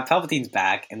like, yeah, Palpatine's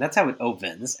back, and that's how it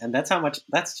opens, and that's I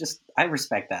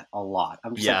respect that a lot.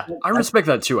 I'm just like, I respect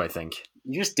that too, I think.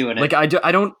 You're just doing it. Like I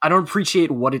don't appreciate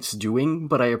what it's doing,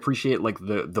 but I appreciate like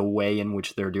the way in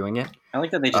which they're doing it. I like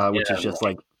that they just which is just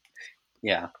like,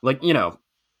 yeah, like, you know,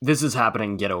 this is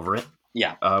happening, get over it.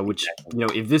 Yeah. Which, you know,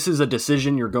 if this is a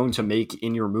decision you're going to make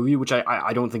in your movie, which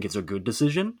I don't think it's a good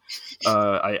decision.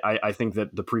 I think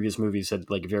that the previous movies had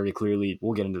like very clearly,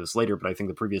 we'll get into this later, but I think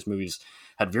the previous movies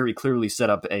had very clearly set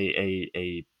up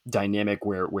a dynamic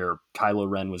where Kylo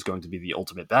Ren was going to be the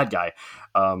ultimate bad guy.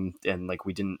 And like,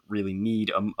 we didn't really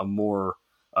need a more,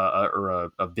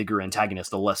 or a bigger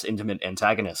antagonist, a less intimate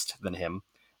antagonist than him.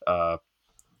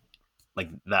 Like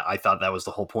that, I thought that was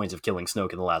the whole point of killing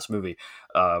Snoke in the last movie.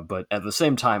 But at the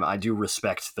same time, I do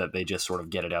respect that they just sort of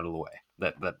get it out of the way.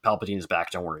 That Palpatine is back.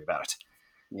 Don't worry about it.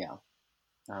 Yeah.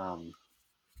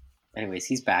 Anyways,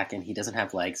 he's back and he doesn't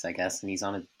have legs, I guess, and he's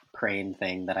on a crane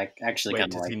thing that I actually kind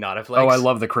of like. Does he not have legs? Oh, I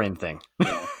love the crane thing.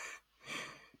 Yeah.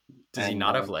 Does he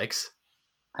not have legs?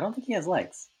 I don't think he has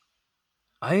legs.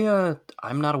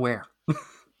 I'm not aware.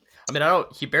 I mean,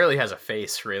 he barely has a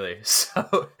face, really,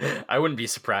 so I wouldn't be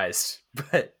surprised.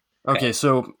 But okay,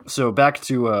 so back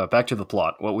to the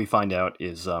plot. What we find out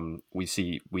is we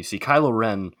see Kylo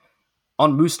Ren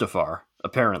on Mustafar,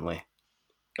 apparently.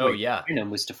 Oh, yeah. I know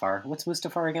Mustafar. What's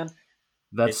Mustafar again?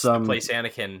 That's the place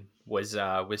Anakin was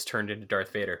turned into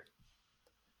Darth Vader.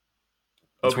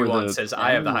 Obi-Wan says,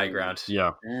 "I have the high ground."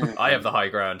 Yeah, I have the high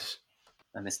ground.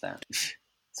 I missed that.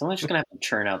 Someone's just gonna have to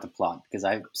churn out the plot because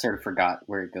I sort of forgot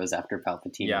where it goes after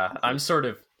Palpatine. Yeah, I'm sort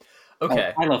of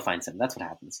okay. Kylo finds him. That's what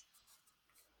happens.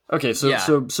 Okay, so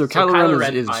Kylo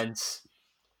Ren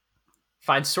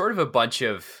finds sort of a bunch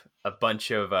of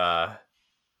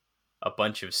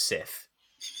Sith,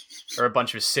 or a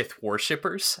bunch of Sith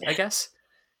worshippers, I guess.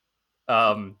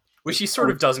 Which he sort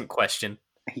of doesn't question.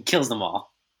 He kills them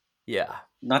all. Yeah,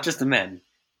 not just the men.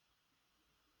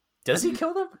 Does he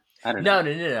kill them? I don't know.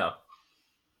 No.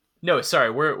 No, sorry,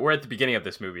 we're at the beginning of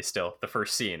this movie still, the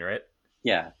first scene, right?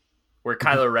 Yeah. Where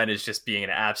Kylo Ren is just being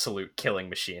an absolute killing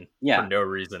machine for no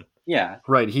reason. Yeah.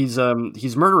 Right, he's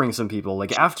murdering some people.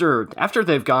 Like after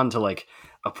they've gone to like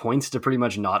a point to pretty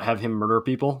much not have him murder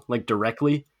people, like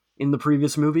directly in the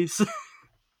previous movies.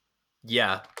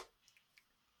 Yeah.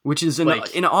 Which is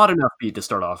an odd enough beat to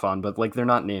start off on, but like they're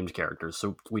not named characters,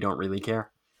 so we don't really care.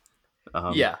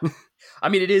 Yeah. I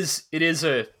mean, it is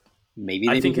a maybe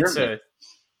I think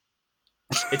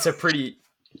it's a pretty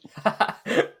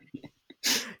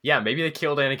Yeah, maybe they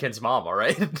killed Anakin's mom. All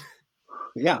right.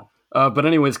 Yeah. But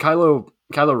anyways, Kylo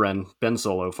Ren, Ben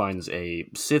Solo, finds a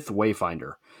Sith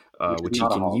Wayfinder, which he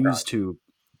not a can hologram. use to.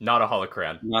 Not a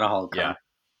holocron. Not a hologram. Yeah.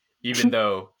 Even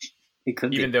though It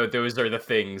could even be. though those are the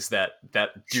things that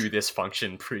do this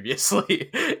function previously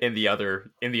in the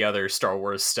other Star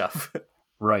Wars stuff.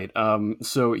 Right.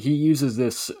 So he uses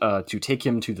this to take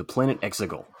him to the planet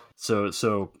Exegol.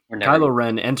 So Or never. Kylo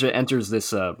Ren enters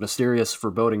this mysterious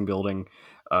foreboding building.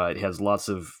 It has lots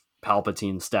of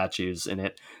Palpatine statues in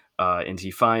it, and he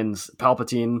finds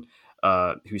Palpatine,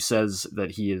 who says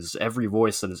that he is every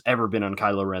voice that has ever been on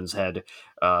Kylo Ren's head,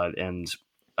 and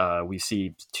we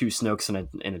see two Snokes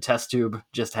in a test tube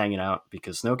just hanging out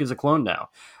because Snoke is a clone now,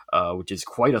 which is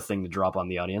quite a thing to drop on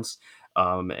the audience.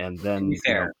 And To then be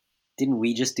fair, didn't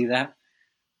we just do that?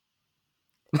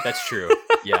 That's true.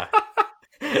 Yeah.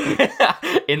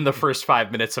 In the first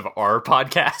 5 minutes of our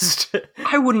podcast.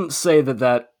 I wouldn't say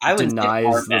that I wouldn't say denies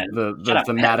our the, men. the Shut up,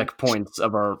 thematic points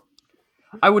of our.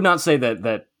 I would not say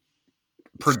that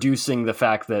producing the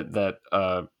fact that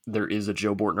there is a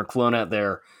Joe Bortner clone out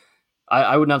there.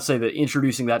 I would not say that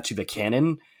introducing that to the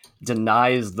canon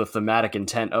denies the thematic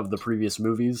intent of the previous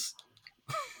movies.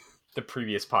 The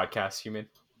previous podcast, you mean?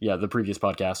 Yeah, the previous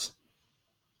podcasts.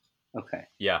 Okay.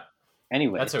 Yeah.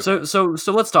 Anyway, That's okay. So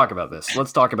let's talk about this.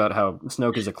 Let's talk about how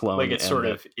Snoke is a clone. Like it and sort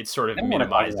that- of I don't want to talk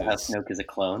about how minimizes. Snoke is a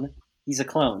clone. He's a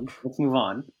clone. Let's move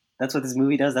on. That's what this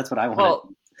movie does. That's what I want. Well,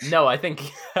 no, I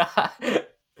think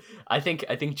I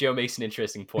think Joe makes an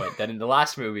interesting point that in the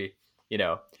last movie,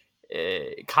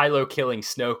 Kylo killing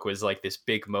Snoke was like this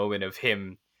big moment of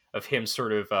him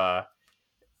sort of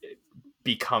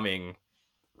becoming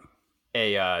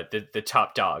the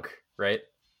top dog, right?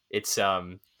 It's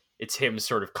him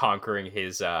sort of conquering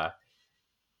his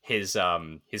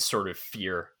sort of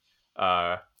fear,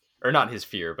 or not his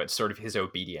fear, but sort of his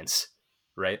obedience,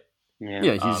 right?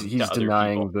 yeah, to he's other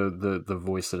denying the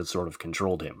voice that had sort of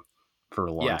controlled him for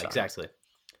a long Yeah, time. exactly.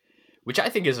 Which I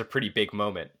think is a pretty big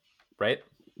moment, right?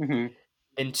 hmm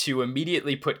And to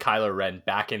immediately put Kylo Ren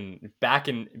back into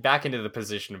the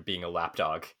position of being a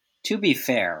lapdog. To be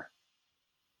fair,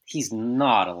 he's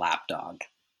not a lapdog.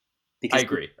 I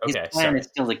agree. His Okay, plan sorry. is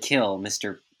still to kill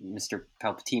Mr.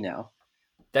 Palpatino,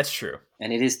 That's true.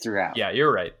 and it is throughout. Yeah,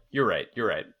 you're right. You're right.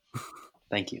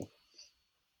 Thank you.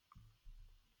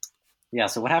 Yeah.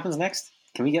 So what happens next?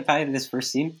 Can we get back to this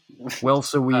first scene? Well,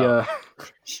 so we Oh.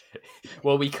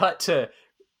 Well, we cut to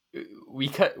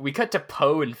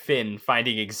Poe and Finn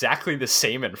finding exactly the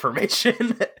same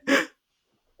information.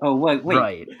 Oh wait.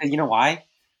 right. You know why?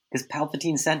 Because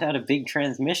Palpatine sent out a big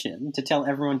transmission to tell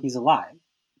everyone he's alive.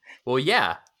 Well,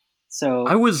 yeah. So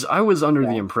I was under Yeah.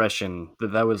 the impression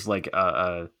that was like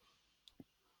I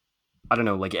don't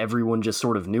know, like everyone just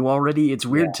sort of knew already. It's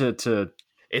weird to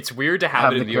It's weird to have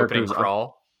Have it in the the opening characters-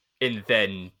 crawl and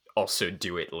then also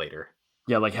do it later.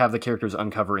 yeah, like have the characters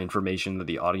uncover information that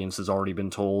the audience has already been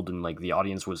told, and like the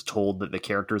audience was told that the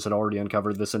characters had already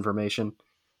uncovered this information.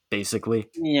 Basically,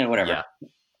 yeah, whatever. Yeah.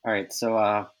 All right.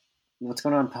 So what's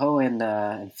going on? Poe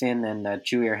and Finn and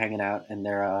Chewie are hanging out, and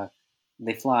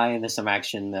they fly, and there's some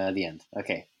action. The end.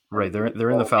 Okay. right? They're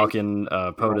in the Falcon.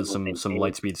 Poe does some Thank you.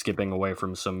 light speed skipping away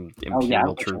from some Oh yeah.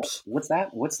 Imperial troops. What's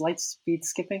that? What's light speed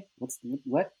skipping?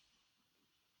 What?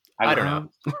 I don't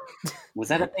know. Was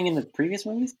that a thing in the previous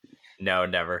movies? No,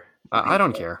 never. I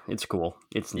don't care. It's cool.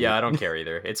 It's neat. Yeah, I don't care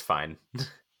either. It's fine.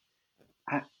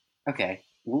 Okay.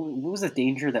 What was the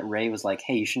danger that Rey was like,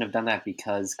 "Hey, you shouldn't have done that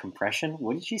because compression"?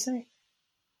 What did she say?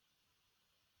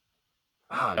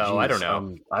 Ah, Oh, I geez, don't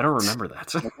know. I don't remember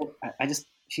that. Like, I just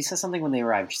she says something when they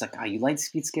arrived. She's like, "Oh, you light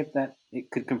speed skip that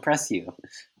it could compress you,"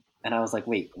 and I was like,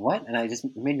 "Wait, what?" And it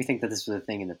made me think that this was a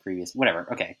thing in the previous. Whatever.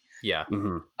 Okay. Yeah.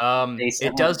 Mhm. They said-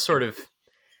 It does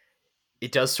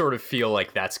sort of feel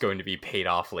like that's going to be paid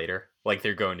off later. Like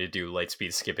they're going to do light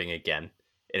speed skipping again,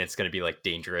 and it's going to be like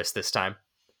dangerous this time.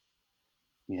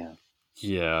 Yeah.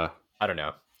 Yeah. I don't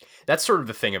know. That's sort of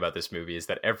the thing about this movie is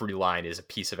that every line is a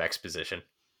piece of exposition.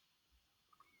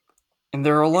 And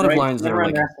there are a lot of Right, lines that never are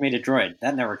like, underestimate a droid.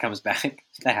 That never comes back. What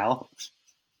the hell?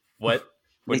 What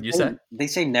did you say? They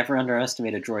say never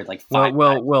underestimate a droid. Like well, five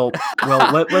well, times.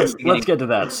 well, well. Let's get to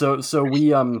that. So we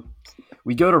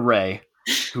go to Rey,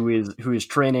 who is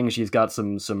training. She's got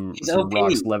some She's OP.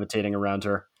 rocks levitating around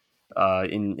her,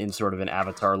 in sort of an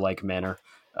Avatar like manner.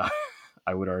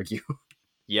 I would argue.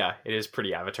 Yeah, it is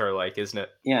pretty Avatar-like, isn't it?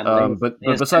 Yeah. and But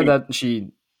Leia's beside pretty- that,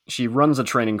 she runs a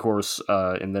training course,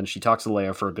 and then she talks to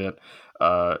Leia for a bit.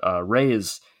 Rey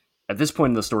is at this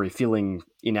point in the story feeling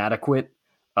inadequate,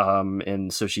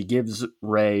 and so she gives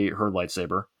Rey her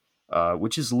lightsaber,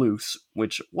 which is Luke's,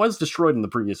 which was destroyed in the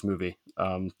previous movie.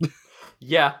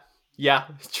 Yeah,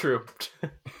 true.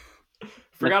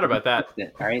 Forgot about that.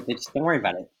 All right, just don't worry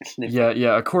about it.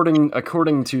 Yeah.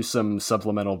 According to some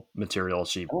supplemental material,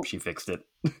 she fixed it.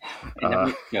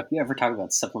 If you ever talk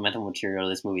about supplemental material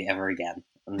of this movie ever again,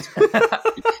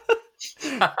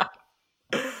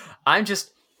 I'm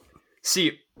just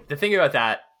see the thing about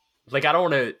that. Like, I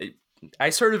don't want to. I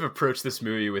sort of approach this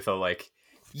movie with a like,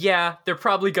 yeah, they're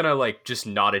probably gonna like just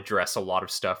not address a lot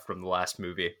of stuff from the last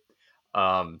movie.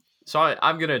 So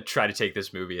I'm gonna try to take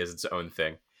this movie as its own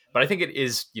thing. But I think it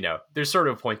is, there's sort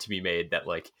of a point to be made that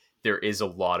like there is a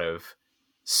lot of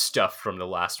stuff from the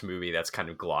last movie that's kind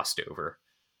of glossed over,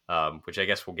 which I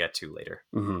guess we'll get to later,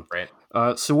 right?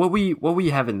 So what we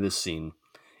have in this scene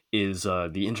is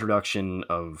the introduction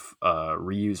of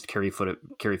reused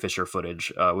Carrie Fisher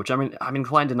footage, which I'm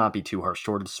inclined to not be too harsh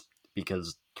towards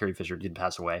because Carrie Fisher did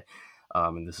pass away,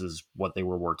 and this is what they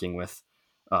were working with.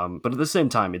 But at the same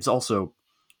time, it's also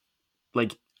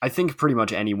like, I think pretty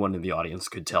much anyone in the audience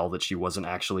could tell that she wasn't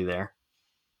actually there.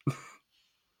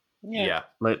 Yeah.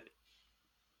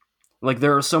 Like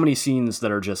there are so many scenes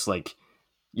that are just like,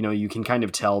 you can kind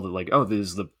of tell that like, oh, this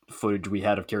is the footage we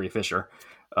had of Carrie Fisher.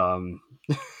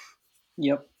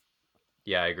 Yep.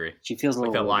 Yeah, I agree. She feels a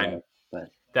little that line. Better,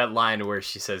 but that line where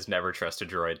she says "never trust a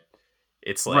droid."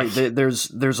 It's like right.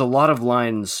 There's a lot of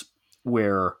lines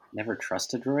where never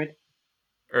trust a droid,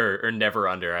 or never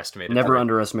underestimate.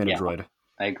 Underestimate a droid.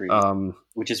 I agree.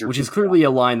 Which is clearly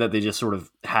a line that they just sort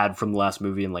of had from the last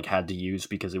movie and like had to use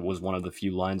because it was one of the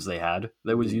few lines they had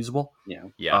that was usable. Yeah.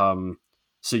 Yeah.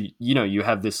 So you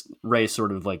have this Rey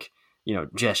sort of like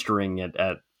gesturing at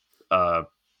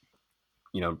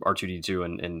R2D2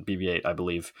 and BB-8, I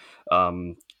believe,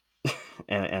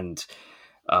 and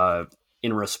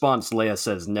in response, Leia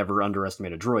says, "Never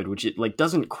underestimate a droid," which it like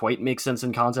doesn't quite make sense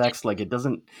in context. Like it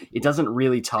doesn't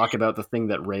really talk about the thing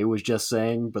that Rey was just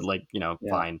saying, but like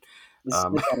fine. This is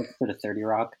like that episode of 30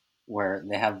 Rock where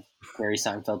they have Barry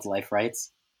Seinfeld's life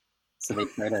rights, so they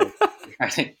try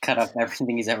to cut up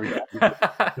everything he's ever done.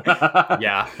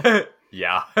 Yeah.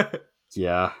 Yeah.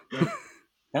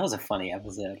 That was a funny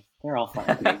episode. They're all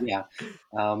funny. Yeah.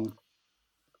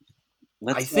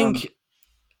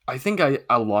 I think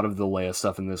a lot of the Leia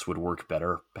stuff in this would work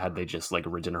better had they just like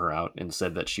written her out and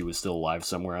said that she was still alive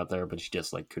somewhere out there, but she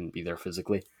just like couldn't be there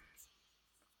physically.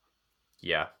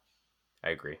 Yeah, I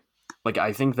agree. Like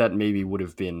I think that maybe would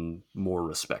have been more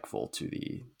respectful to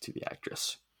the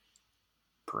actress,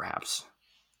 perhaps.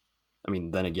 I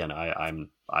mean, then again, I'm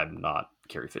not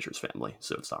Carrie Fisher's family,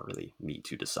 so it's not really me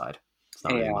to decide. It's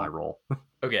not really my role.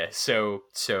 Okay, so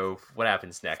what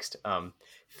happens next?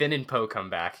 Finn and Poe come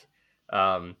back.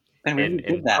 And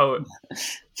Poe...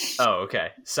 Oh, okay.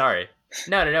 Sorry.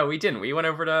 No, we didn't. We went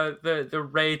over to the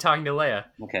Rey talking to Leia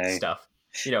stuff.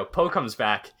 Poe comes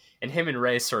back, and him and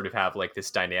Rey sort of have like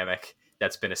this dynamic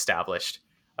that's been established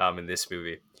in this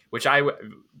movie. Which I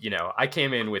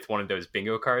came in with one of those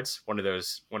bingo cards, one of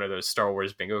those Star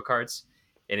Wars bingo cards,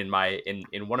 and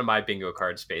in one of my bingo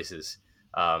card spaces,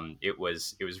 it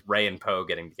was Rey and Poe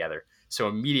getting together. So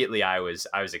immediately I was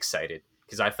excited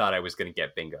because I thought I was going to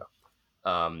get bingo,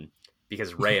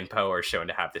 because Rey and Poe are shown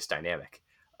to have this dynamic,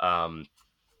 and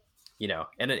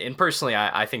personally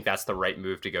I think that's the right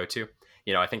move to go to.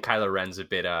 I think Kylo Ren's a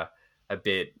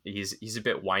bit he's a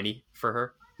bit whiny for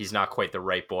her. He's not quite the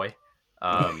right boy.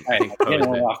 I think getting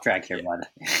a little off track here, bud.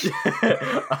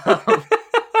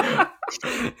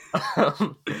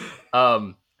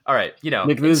 All right,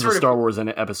 Nick, this is a Star Wars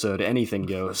episode. Anything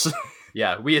goes.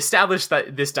 Yeah, we established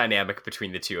that this dynamic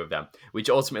between the two of them, which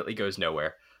ultimately goes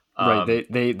nowhere. Right,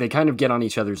 they kind of get on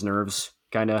each other's nerves,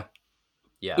 kind of.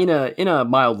 Yeah. In a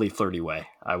mildly flirty way,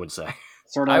 I would say.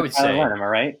 Sort of. I would say. Am I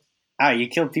right? You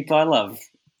killed people I love.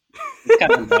 It's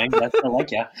kind of annoying, but I still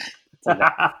like you.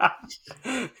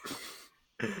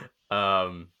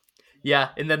 Yeah,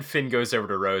 and then Finn goes over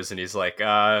to Rose and he's like,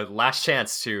 last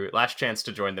chance to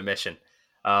join the mission.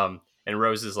 And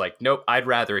Rose is like, nope, I'd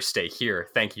rather stay here.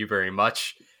 Thank you very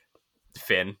much,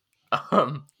 Finn.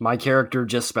 My character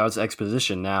just spouts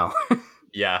exposition now.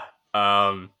 Yeah.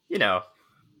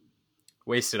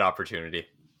 Wasted opportunity.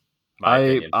 My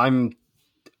opinion.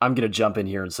 I'm going to jump in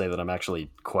here and say that I'm actually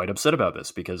quite upset about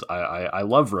this because I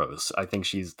love Rose. I think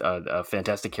she's a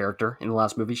fantastic character in the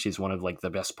last movie. She's one of like the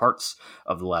best parts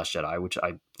of The Last Jedi, which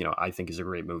I think is a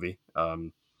great movie.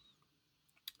 And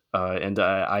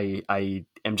I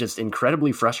am just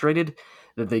incredibly frustrated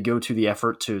that they go to the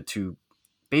effort to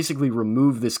basically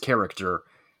remove this character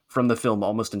from the film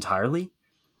almost entirely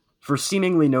for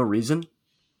seemingly no reason.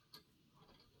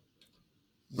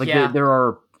 Like there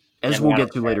are as And we'll out get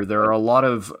of to later, there are a lot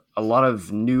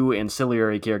of new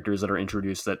ancillary characters that are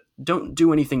introduced that don't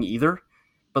do anything either.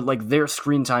 But like their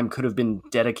screen time could have been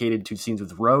dedicated to scenes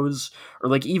with Rose, or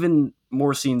like even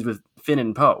more scenes with Finn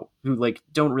and Poe, who like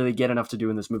don't really get enough to do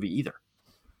in this movie either.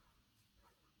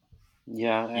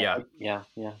 Yeah. Yeah.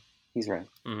 He's right.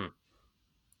 Hmm.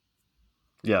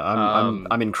 Yeah,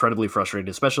 I'm incredibly frustrated,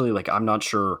 especially like I'm not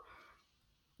sure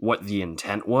what the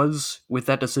intent was with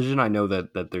that decision. I know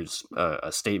that there's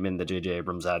a statement that J.J.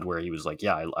 Abrams had where he was like,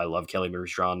 "Yeah, I love Kelly Marie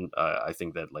Tran. I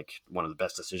think that like one of the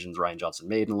best decisions Rian Johnson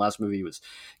made in the last movie was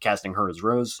casting her as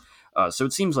Rose. So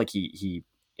it seems like he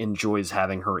enjoys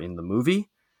having her in the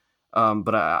movie.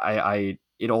 But I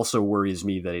it also worries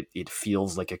me that it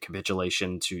feels like a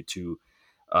capitulation to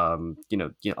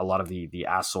a lot of the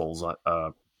assholes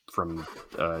from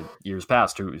years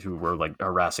past who were like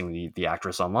harassing the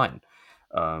actress online,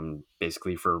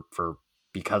 basically for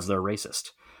because they're racist.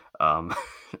 Um,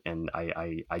 and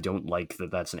I don't like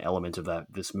that that's an element of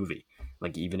this movie.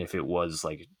 Like even if it was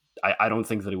like I don't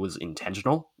think that it was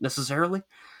intentional necessarily,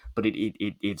 but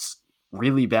it's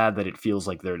really bad that it feels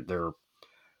like they're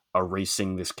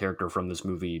erasing this character from this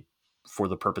movie for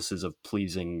the purposes of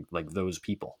pleasing like those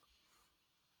people.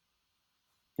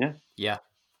 Yeah.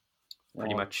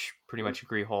 Pretty Um, much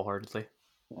agree wholeheartedly.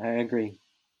 I agree.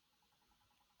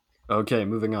 Okay,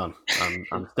 moving on.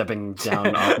 I'm stepping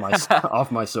down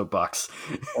off my soapbox.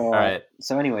 All right.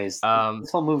 So, anyways,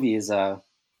 this whole movie is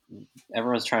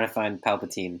everyone's trying to find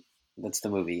Palpatine. That's the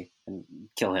movie, and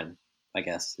kill him. I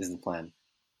guess is the plan.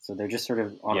 So they're just sort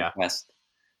of on a quest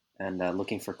and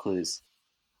looking for clues.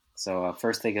 So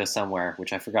first they go somewhere,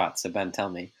 which I forgot. So Ben, tell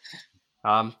me.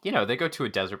 They go to a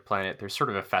desert planet. There's sort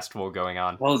of a festival going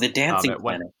on. Oh, the dancing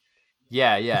planet.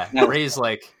 Yeah. No. Ray's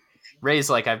like,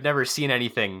 I've never seen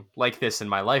anything like this in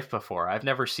my life before. I've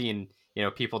never seen,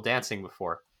 people dancing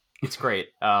before. It's great.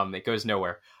 It goes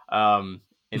nowhere. And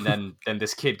then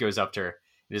this kid goes up to her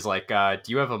and is like,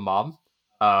 do you have a mom?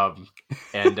 And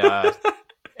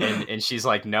she's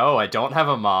like, no, I don't have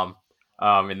a mom.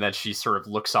 And then she sort of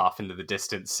looks off into the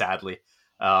distance sadly.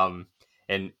 And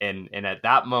at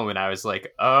that moment I was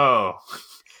like, oh,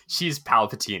 she's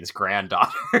Palpatine's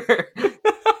granddaughter.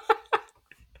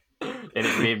 And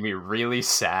it made me really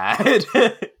sad.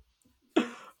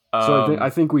 So I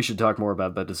think we should talk more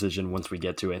about that decision once we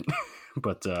get to it.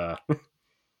 But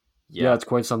yeah, it's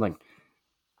quite something.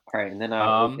 All right, and then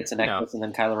it's a necklace, and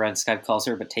then Kylo Ren Skype calls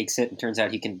her, but takes it, and turns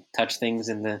out he can touch things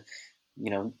in the,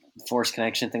 force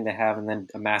connection thing they have, and then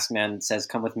a masked man says,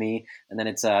 "Come with me," and then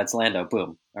it's Lando.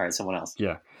 Boom. All right, someone else.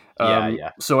 Yeah.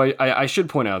 Yeah. So I should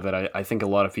point out that I think a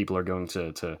lot of people are going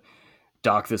to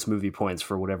dock this movie points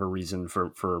for whatever reason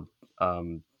for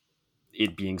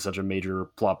it being such a major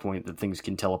plot point that things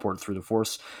can teleport through the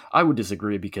Force. I would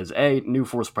disagree because A, new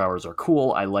Force powers are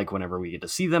cool. I like whenever we get to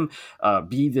see them.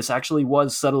 B, this actually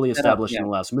was subtly established in the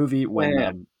last movie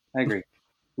when I agree.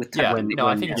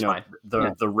 I think it's fine.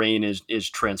 The rain is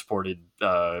transported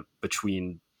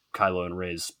between Kylo and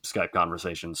Rey's Skype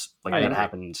conversations. Like that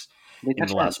happened in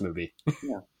the last movie.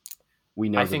 Yeah. We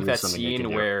know. I think that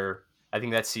scene where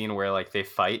like they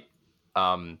fight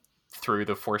through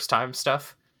the Force time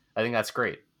stuff. I think that's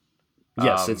great.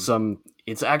 Yes, it's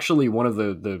actually one of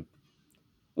the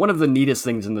neatest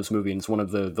things in this movie, and it's one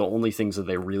of the only things that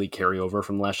they really carry over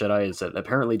from Last Jedi is that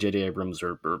apparently J.J. Abrams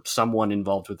or someone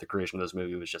involved with the creation of this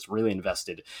movie was just really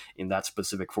invested in that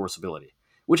specific Force ability,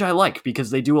 which I like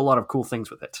because they do a lot of cool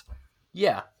things with it.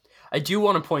 Yeah. I do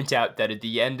want to point out that at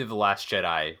the end of The Last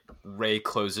Jedi, Rey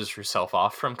closes herself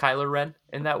off from Kylo Ren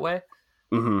in that way.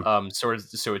 Mm-hmm. So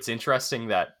it's interesting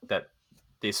that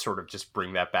they sort of just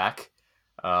bring that back.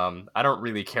 I don't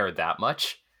really care that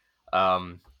much.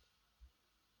 But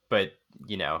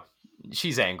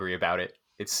she's angry about it.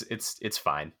 It's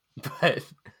fine. But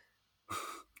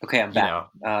okay, I'm back.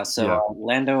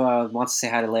 Lando wants to say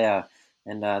hi to Leia,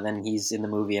 and then he's in the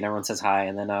movie, and everyone says hi,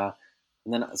 and then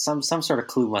some sort of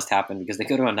clue must happen because they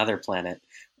go to another planet,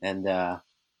 and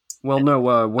what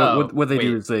they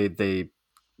do is they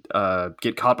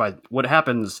get caught by what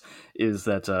happens is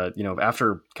that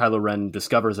after Kylo Ren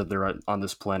discovers that they're on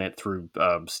this planet through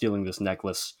stealing this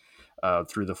necklace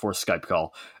through the Force Skype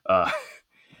call,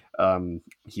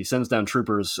 he sends down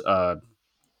troopers to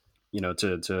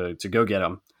go get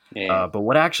him. But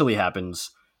what actually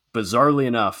happens, bizarrely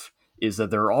enough, is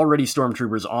that there are already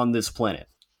stormtroopers on this planet.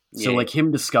 So like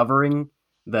him discovering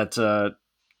that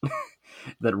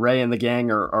that Rey and the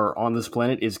gang are on this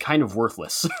planet is kind of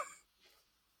worthless.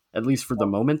 At least for the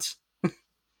moment.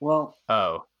 Well.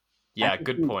 Oh, yeah.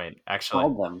 Good point.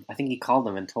 Actually, I think he called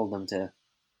them and told them to.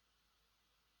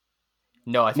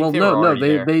 No, I think Well, they were no, already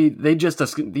there. they just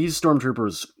these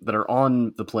stormtroopers that are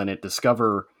on the planet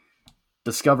discover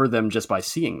them just by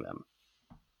seeing them.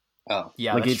 Oh,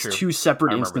 Yeah, Like that's it's true. two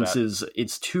separate I remember that. instances.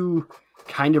 It's two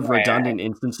kind of Right, redundant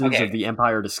instances Okay. of the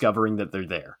Empire discovering that they're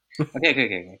there.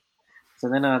 okay. So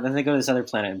then they go to this other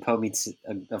planet, and Poe meets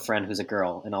a friend who's a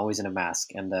girl and always in a mask,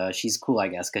 and she's cool, I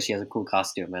guess, because she has a cool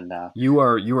costume. And You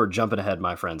are jumping ahead,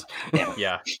 my friends.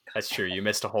 Yeah, that's true. You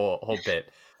missed a whole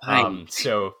bit. Fine.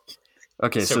 So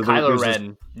Okay, so Kylo there's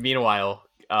Ren, meanwhile,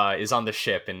 is on the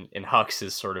ship, and Hux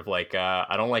is sort of like,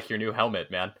 I don't like your new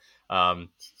helmet, man. And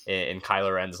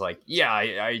Kylo Ren's like, yeah,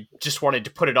 I just wanted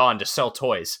to put it on to sell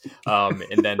toys.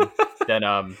 And then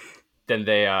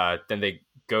they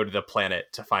go to the planet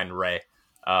to find Rey,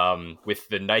 with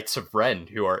the Knights of Ren,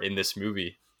 who are in this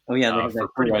movie. Oh yeah, they have for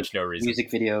that pretty cool, much no reason. music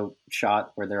video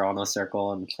shot where they're all in a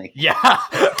circle and like. Yeah,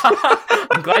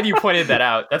 I'm glad you pointed that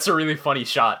out. That's a really funny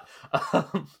shot.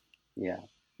 Yeah,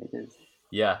 it is.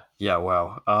 Yeah. Yeah,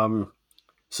 wow.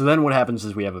 So then what happens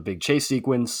is we have a big chase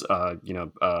sequence.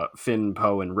 Finn,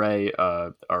 Poe, and Rey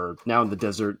are now in the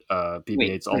desert. BB-8's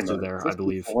Wait a also minute. there, Is I this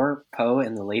believe. before Poe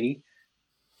and the lady?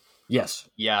 Yes.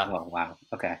 Yeah. Oh wow.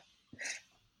 Okay.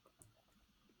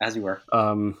 As you were.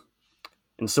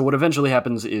 And so what eventually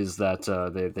happens is that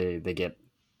they get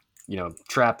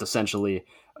trapped essentially.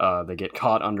 They get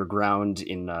caught underground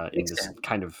in this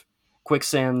kind of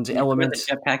quicksand element.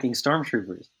 The jetpacking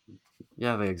stormtroopers.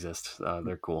 Yeah, they exist.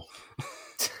 They're cool.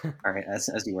 All right, as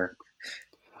you were.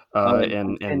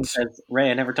 And says,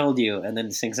 Rey, I never told you, and then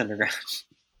sinks underground.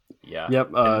 Yeah.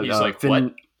 Yep. And he's like,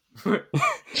 Finn, what?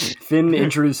 Finn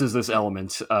introduces this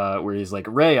element where he's like,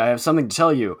 Rey, I have something to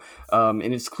tell you. And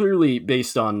it's clearly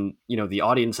based on, the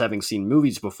audience having seen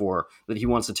movies before, that he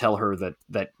wants to tell her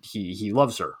that he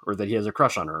loves her, or that he has a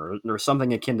crush on her, or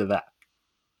something akin to that.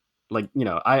 Like,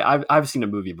 I've seen a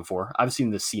movie before. I've seen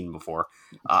this scene before.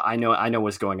 I know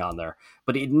what's going on there.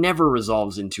 But it never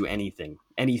resolves into anything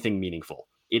meaningful.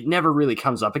 It never really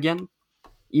comes up again,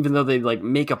 even though they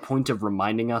make a point of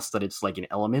reminding us that it's like an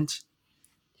element.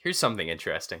 Here's something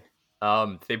interesting.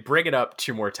 They bring it up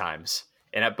 2 more times,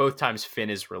 and at both times Finn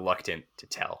is reluctant to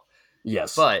tell.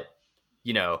 Yes. But,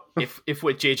 if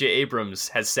what J.J. Abrams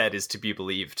has said is to be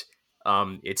believed,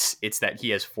 it's that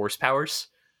he has force powers.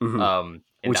 Mm-hmm.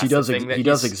 Which he does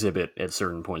exhibit at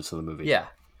certain points in the movie. Yeah,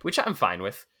 which I'm fine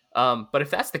with. But if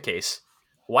that's the case,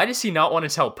 why does he not want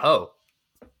to tell Poe?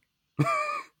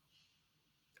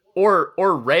 Or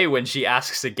Rey when she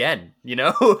asks again,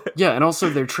 Yeah, and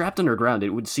also they're trapped underground. It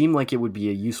would seem like it would be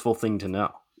a useful thing to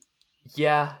know.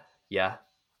 Yeah.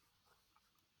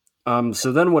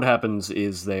 So then what happens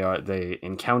is they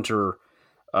encounter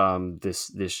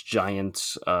this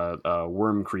giant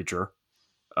worm creature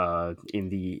in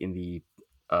the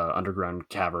underground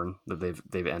cavern that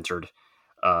they've entered,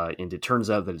 and it turns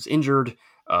out that it's injured.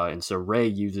 And so Rey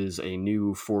uses a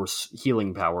new force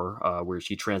healing power where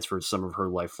she transfers some of her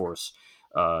life force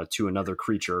to another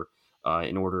creature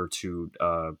in order to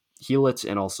heal it,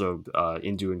 and also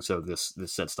in doing so, this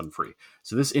sets them free.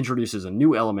 So this introduces a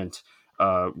new element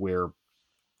where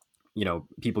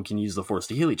people can use the force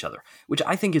to heal each other, which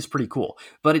I think is pretty cool.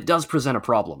 But it does present a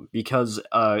problem because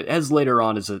as later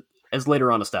on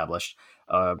established,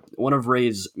 one of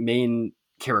Rey's main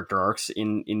character arcs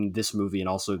in this movie, and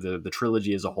also the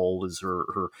trilogy as a whole, is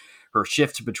her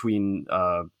shift between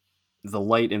the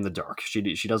light and the dark.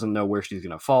 She doesn't know where she's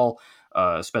going to fall,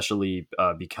 especially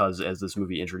because, as this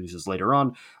movie introduces later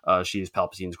on, she is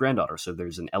Palpatine's granddaughter. So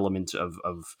there's an element of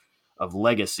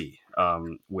legacy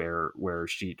where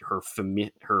her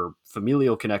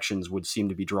familial connections would seem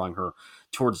to be drawing her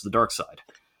towards the dark side.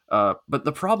 But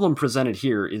the problem presented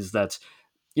here is that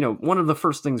one of the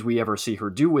first things we ever see her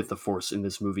do with the Force in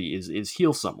this movie is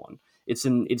heal someone. It's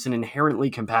an inherently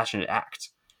compassionate act.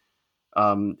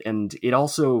 And it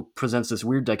also presents this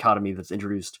weird dichotomy that's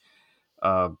introduced,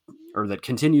 or that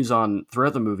continues on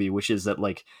throughout the movie, which is that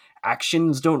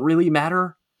actions don't really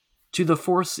matter to the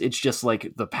Force. It's just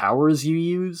the powers you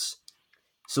use.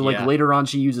 So later on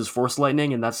she uses Force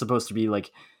lightning, and that's supposed to be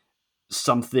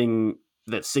something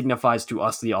that signifies to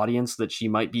us, the audience, that she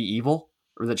might be evil,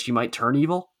 or that she might turn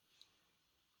evil,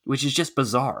 which is just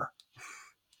bizarre.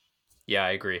 Yeah,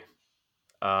 I agree.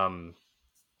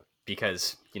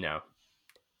 Because,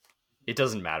 it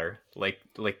doesn't matter. Like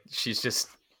she's just,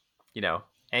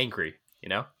 angry,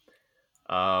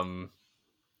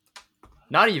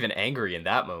 not even angry in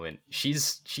that moment.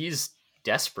 She's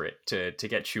desperate to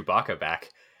get Chewbacca back.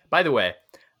 By the way,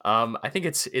 I think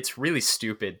it's really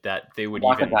stupid that they would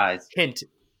Chewbacca even dies. hint.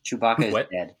 Chewbacca is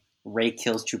What? dead. Rey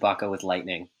kills Chewbacca with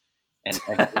lightning, and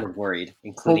everyone is worried,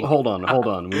 including. Hold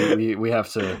on. We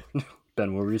have to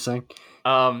Ben, what were you saying?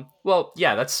 Well,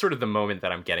 yeah, that's sort of the moment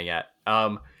that I'm getting at.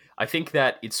 I think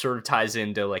that it sort of ties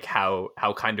into like how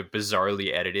kind of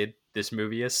bizarrely edited this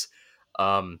movie is.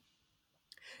 Um,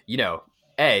 you know,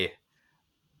 a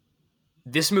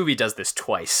this movie does this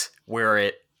twice, where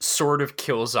it sort of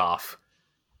kills off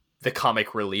the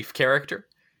comic relief character,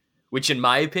 which in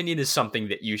my opinion is something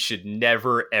that you should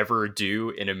never ever do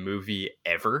in a movie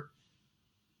ever,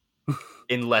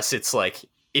 unless it's like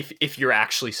if you're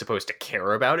actually supposed to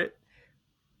care about it.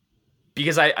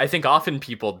 Because I think often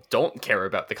people don't care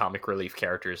about the comic relief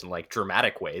characters in like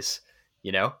dramatic ways,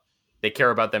 you know? They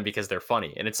care about them because they're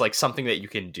funny. And it's like something that you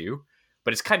can do,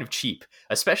 but it's kind of cheap,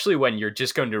 especially when you're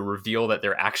just going to reveal that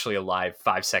they're actually alive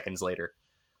 5 seconds later.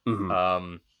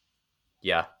 Mhm.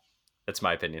 Yeah, that's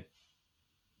my opinion.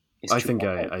 Is I think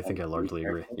Chewbacca I a think I comic largely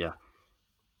relief agree. character? Yeah.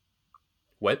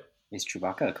 What? Is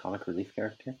Chewbacca a comic relief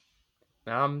character?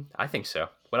 I think so.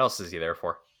 What else is he there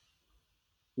for?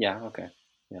 Yeah. Okay.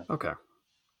 Okay.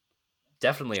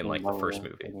 Definitely in Some like the first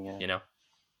level movie, thing, yeah. you know?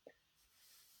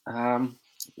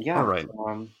 Yeah. All right.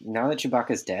 Now that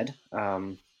Chewbacca's dead,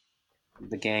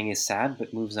 the gang is sad,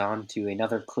 but moves on to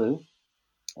another clue.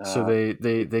 So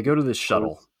they go to this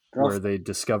shuttle where Girlfriend. they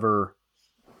discover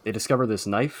this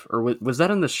knife, or was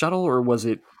that in the shuttle, or was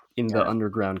it in the Yeah.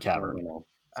 underground I don't cavern? know.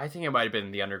 I think it might have been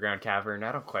in the underground cavern.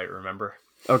 I don't quite remember.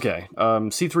 Okay.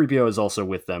 C-3PO is also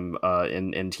with them,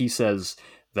 and he says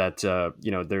that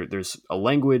there's a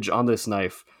language on this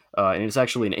knife, and it's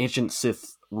actually an ancient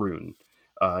Sith rune,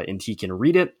 and he can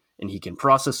read it and he can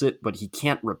process it, but he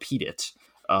can't repeat it,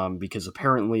 because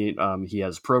apparently he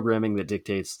has programming that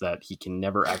dictates that he can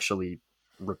never actually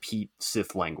repeat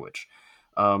Sith language,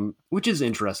 which is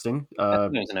interesting. I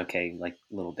thought it was an okay, like,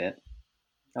 little bit.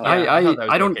 Yeah, I I thought that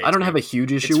was don't okay, I don't too. have a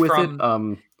huge issue It's with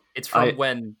from- it. It's from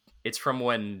I-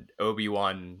 when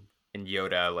Obi-Wan and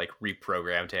Yoda like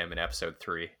reprogrammed him in episode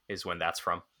 3 is when that's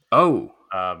from. Oh,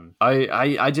 Um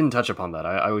I didn't touch upon that.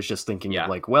 I was just thinking Yeah. of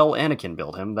like, well, Anakin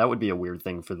built him. That would be a weird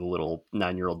thing for the little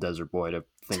 9-year-old desert boy to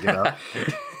think about.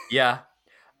 yeah.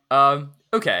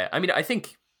 Okay. I mean, I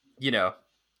think,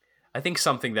 I think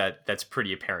something that's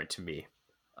pretty apparent to me,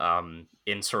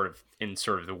 in sort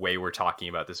of the way we're talking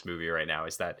about this movie right now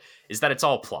is that it's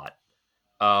all plot.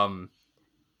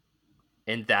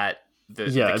 And that the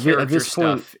character at this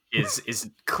point- stuff is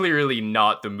clearly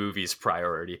not the movie's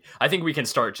priority. I think we can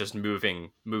start just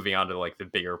moving on to like the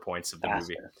bigger points of the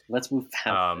movie. Faster. Let's move faster.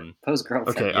 Um, Post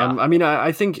girlfriend. Okay, Yeah. I mean,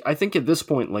 I think at this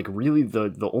point, like, really,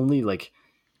 the only like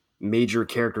major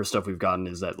character stuff we've gotten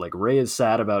is that like Rey is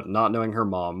sad about not knowing her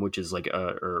mom, which is like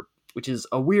which is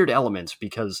a weird element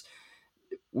because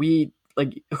we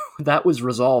like that was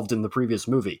resolved in the previous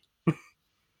movie.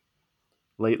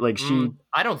 like she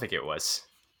I don't think it was.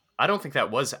 I don't think that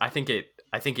was. I think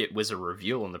it was a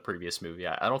reveal in the previous movie.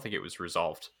 I don't think it was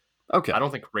resolved. okay I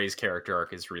don't think Rey's character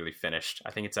arc is really finished.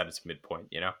 I think it's at its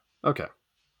midpoint. okay.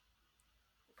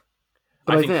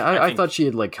 But I think thought she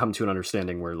had like come to an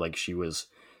understanding where like she was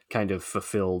kind of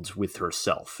fulfilled with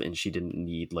herself and she didn't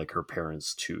need like her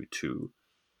parents to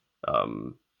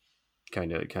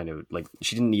kind of like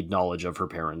she didn't need knowledge of her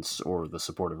parents or the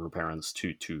support of her parents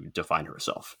to define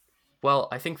herself. Well,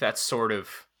 I think that's sort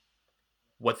of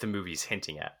what the movie's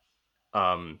hinting at.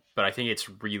 But I think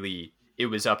it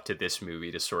was up to this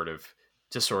movie to sort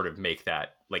of make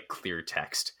that like clear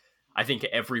text. I think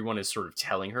everyone is sort of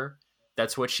telling her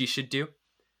that's what she should do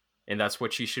and that's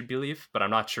what she should believe, but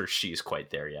I'm not sure she's quite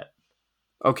there yet.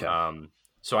 Okay.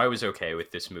 So I was okay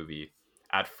with this movie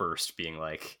at first being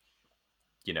like,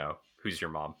 who's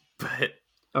your mom? But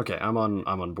Okay, I'm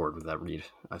on board with that read,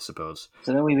 I suppose.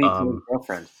 So then we meet the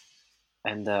girlfriend,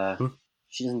 and Hmm?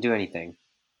 she doesn't do anything.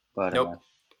 But nope,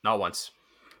 not once.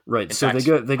 Right. In So fact, they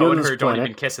go Poe to and this her don't even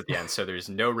planet. kiss at the end, so there's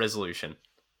no resolution.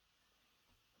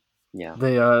 yeah,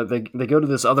 They go to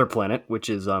this other planet, which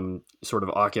is sort of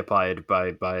occupied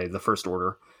by the First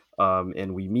Order.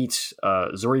 And we meet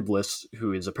Zori Bliss,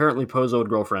 who is apparently Poe's old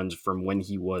girlfriend from when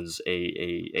he was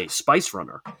a spice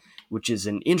runner, which is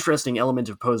an interesting element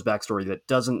of Poe's backstory that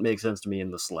doesn't make sense to me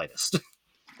in the slightest.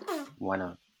 why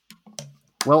not?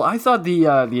 Well, I thought the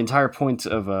entire point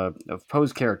of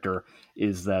Poe's character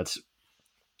is that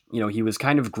he was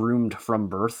kind of groomed from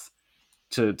birth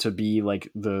to be like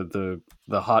the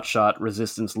hotshot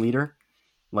resistance leader.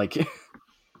 Like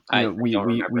I we don't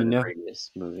remember the know previous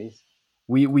movies.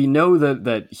 we know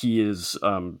that he is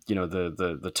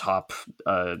the top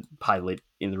pilot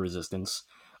in the resistance.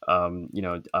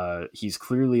 He's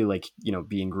clearly like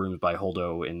being groomed by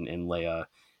Holdo and Leia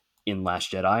in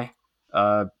Last Jedi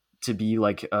to be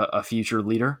like a future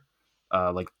leader.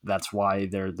 Like that's why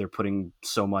they're putting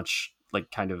so much like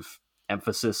kind of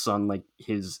emphasis on like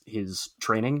his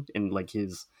training and like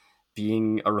his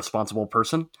being a responsible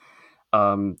person.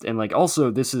 And like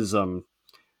also this is I'm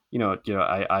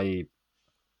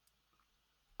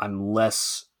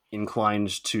less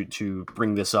inclined to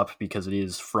bring this up because it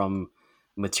is from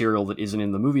material that isn't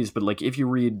in the movies. But like if you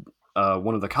read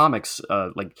one of the comics,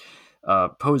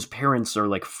 Poe's parents are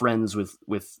like friends with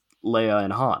Leia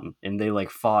and Han, and they like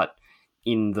fought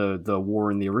in the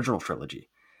war in the original trilogy.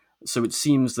 So it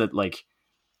seems that like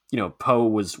Poe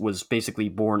was basically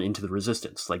born into the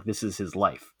Resistance. Like this is his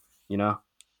life, you know.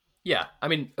 Yeah, I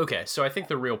mean, okay, so I think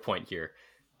the real point here,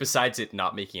 besides it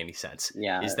not making any sense,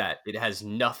 Yeah. is that it has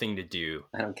nothing to do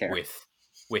I don't care.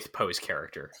 with Poe's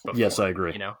character. Before, Yes, I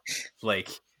agree. You know, like,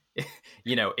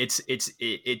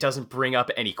 it doesn't bring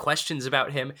up any questions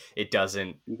about him. It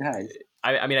doesn't. You guys.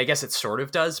 I mean, I guess it sort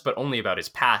of does, but only about his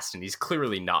past, and he's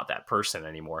clearly not that person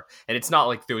anymore. And it's not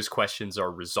like those questions are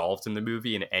resolved in the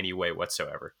movie in any way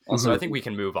whatsoever. Also, So I think we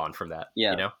can move on from that.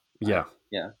 Yeah. You know? Yeah.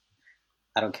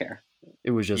 I don't care.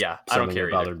 It was just Yeah, I don't something care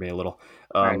that bothered me a little.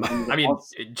 Right. I mean,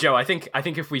 Joe, I think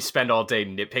if we spend all day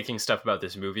nitpicking stuff about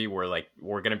this movie, we're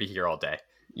gonna be here all day.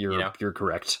 You're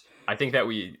correct. I think that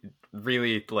we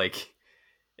really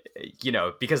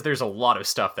because there's a lot of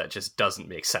stuff that just doesn't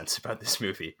make sense about this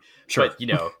movie. Sure. But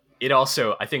it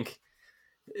also, I think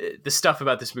the stuff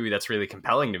about this movie that's really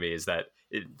compelling to me is that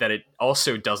it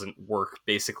also doesn't work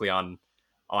basically on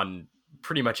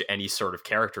pretty much any sort of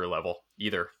character level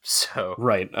either. So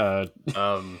right.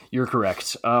 You're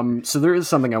correct. So there is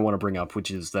something I want to bring up,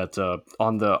 which is that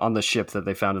on the ship that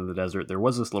they found in the desert, there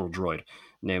was this little droid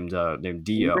named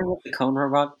Dio. The cone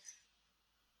robot.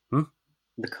 Hmm?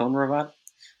 The cone robot.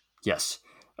 Yes.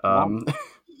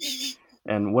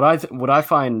 And what I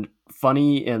find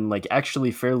funny and like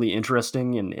actually fairly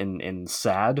interesting and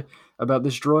sad about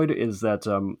this droid is that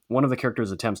one of the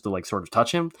characters attempts to like sort of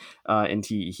touch him, and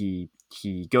he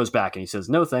goes back and he says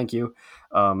no thank you,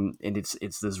 and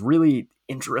it's this really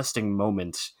interesting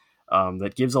moment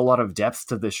that gives a lot of depth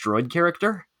to this droid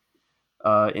character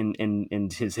in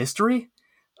his history,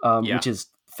 which is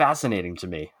fascinating to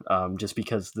me, just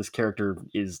because this character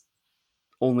is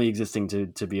only existing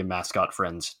to be a mascot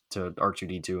friend to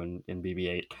R2-D2 and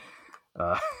BB-8.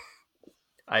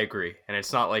 I agree, and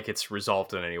it's not like it's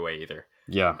resolved in any way either.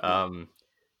 Yeah.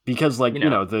 Because like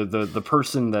the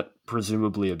person that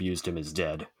presumably abused him is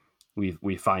dead.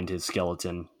 We find his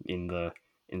skeleton in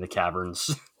the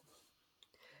caverns.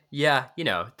 Yeah,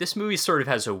 this movie sort of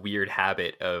has a weird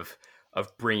habit of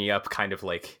bringing up kind of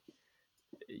like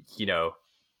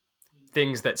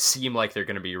things that seem like they're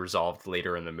going to be resolved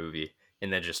later in the movie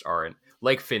and then just aren't,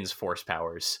 like Finn's force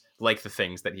powers, like the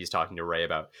things that he's talking to Rey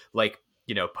about, like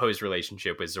Poe's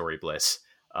relationship with Zori Bliss,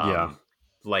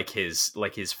 like his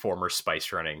former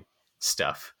spice running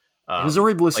stuff.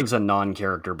 Zori Bliss is a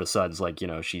non-character besides like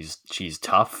she's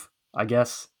tough, I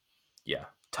guess. Yeah,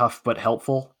 tough but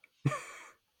helpful.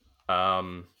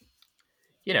 Moving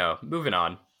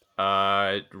on.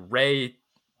 Rey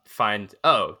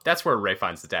that's where Rey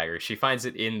finds the dagger. She finds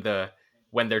it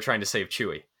when they're trying to save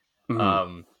Chewie.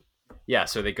 Mm-hmm.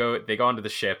 So they go onto the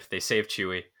ship, they save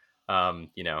Chewie.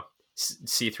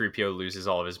 C-3PO loses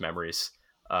all of his memories.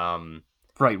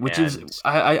 Right, which is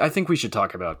I think we should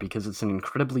talk about, because it's an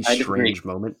incredibly strange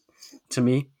moment to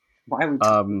me. Why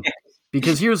would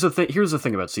because here's the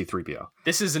thing about C-3PO.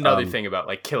 This is another thing about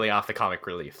like killing off the comic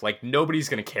relief. Like nobody's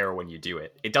gonna care when you do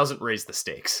it. It doesn't raise the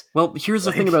stakes. Well, here's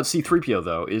the thing about C-3PO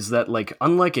though, is that like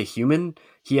unlike a human,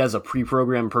 he has a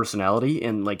pre-programmed personality,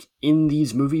 and like in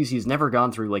these movies he's never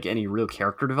gone through like any real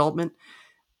character development.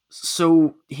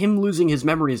 So him losing his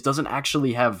memories doesn't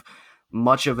actually have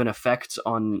much of an effect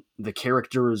on the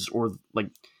characters or like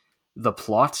the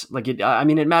plot. Like it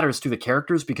matters to the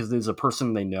characters because there's a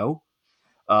person they know.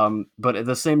 But at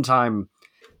the same time,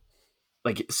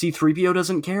 like C-3PO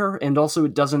doesn't care, and also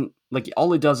it doesn't, like,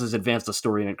 all it does is advance the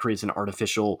story, and it creates an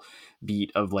artificial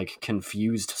beat of like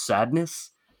confused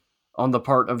sadness on the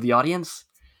part of the audience.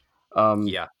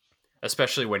 Yeah,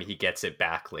 especially when he gets it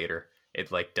back later,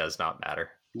 it like does not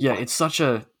matter. Yeah, it's such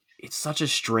a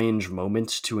strange moment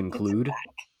to include. I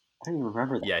don't even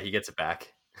remember that. Yeah, he gets it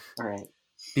back. All right.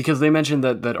 Because they mentioned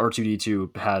that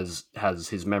R2-D2 has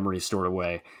his memory stored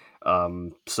away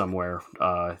somewhere,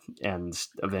 and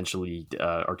eventually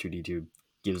R2-D2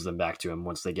 gives them back to him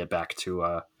once they get back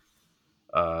to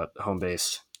home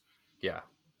base. Yeah.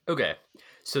 Okay.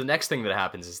 So the next thing that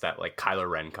happens is that like Kylo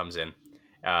Ren comes in,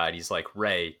 and he's like,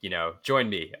 Rey, join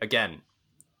me again.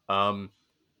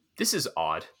 This is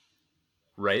odd,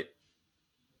 right?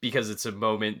 Because it's a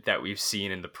moment that we've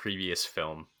seen in the previous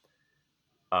film.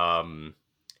 And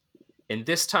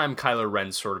this time Kylo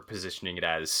Ren's sort of positioning it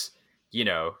as, you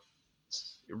know,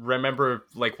 remember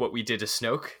like what we did to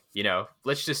Snoke? You know,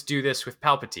 let's just do this with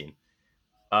Palpatine.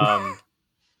 Um,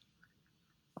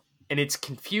 and it's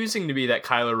confusing to me that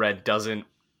Kylo Ren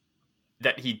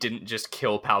that he didn't just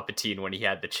kill Palpatine when he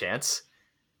had the chance,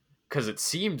 because it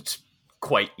seemed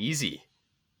quite easy,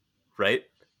 right?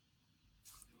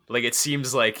 Like, it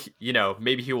seems like, you know,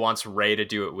 maybe he wants Rey to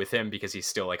do it with him because he's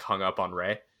still like hung up on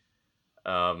Rey.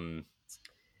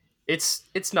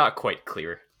 It's not quite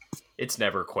clear. It's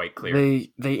never quite clear.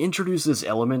 They introduce this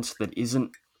element that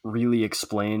isn't really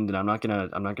explained, and I'm not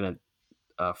gonna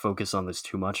focus on this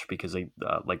too much because they,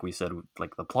 like we said,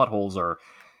 like the plot holes are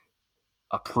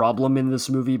a problem in this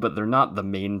movie, but they're not the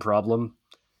main problem.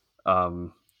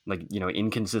 Like, you know,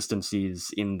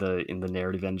 inconsistencies in the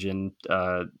narrative engine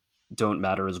don't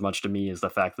matter as much to me as the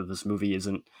fact that this movie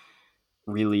isn't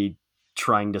really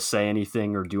trying to say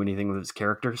anything or do anything with its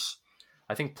characters.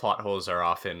 I think plot holes are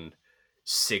often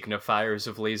signifiers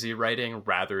of lazy writing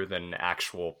rather than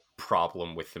actual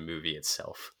problem with the movie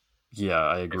itself. Yeah,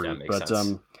 I agree. If that makes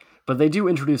sense. But they do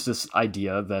introduce this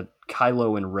idea that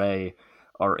Kylo and Rey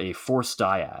are a Force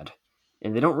dyad,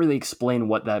 and they don't really explain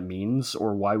what that means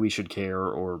or why we should care,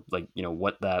 or like, you know,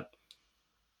 what that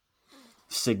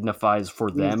signifies for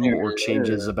them or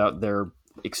changes about their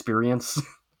experience.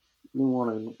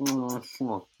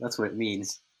 That's what it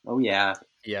means. Oh yeah.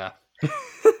 Yeah.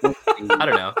 I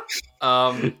don't know.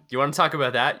 You want to talk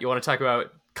about that? You want to talk about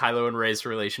Kylo and Rey's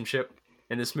relationship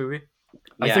in this movie?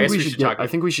 Yeah, I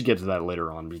think we should get to that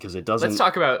later on because it doesn't.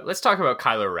 Let's talk about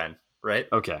Kylo Ren, right?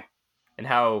 Okay. And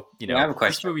how, you know, I have a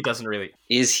question. This movie doesn't really.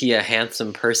 Is he a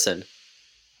handsome person?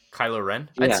 Kylo Ren?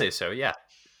 Yeah. I'd say so. Yeah.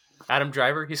 Adam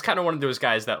Driver. He's kind of one of those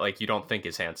guys that like you don't think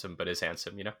is handsome, but is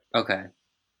handsome. You know. Okay,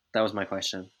 that was my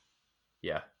question.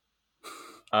 Yeah.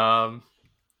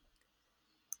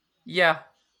 Yeah.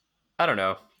 I don't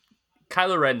know.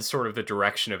 Kylo Ren's sort of the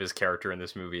direction of his character in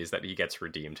this movie is that he gets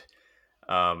redeemed.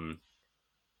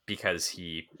 Because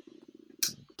he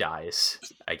dies,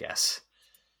 I guess.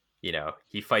 You know,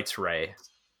 he fights Rey,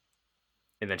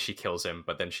 and then she kills him,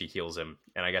 but then she heals him,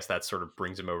 and I guess that sort of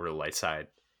brings him over to the light side,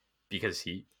 because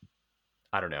he,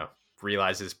 I don't know,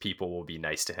 realizes people will be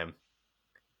nice to him.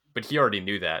 But he already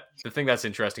knew that. The thing that's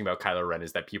interesting about Kylo Ren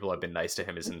is that people have been nice to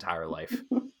him his entire life.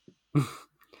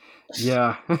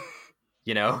 Yeah.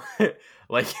 You know?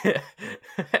 Like...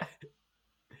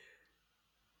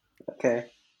 Okay,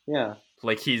 yeah.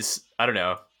 Like, he's, I don't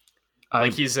know.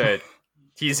 Like, he's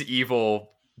evil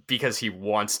because he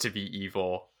wants to be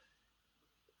evil.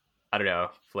 I don't know,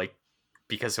 like,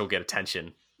 because he'll get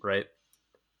attention, right?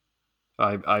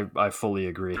 I fully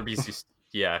agree. Because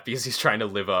he's trying to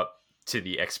live up to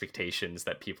the expectations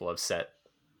that people have set.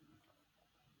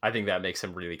 I think that makes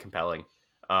him really compelling.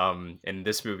 In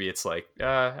this movie, it's like,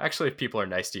 actually, if people are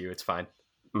nice to you, it's fine.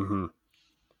 Mm-hmm.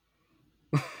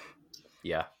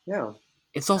 Yeah.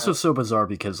 It's also so bizarre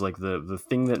because like the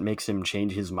thing that makes him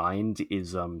change his mind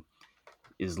is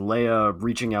Leia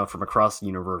reaching out from across the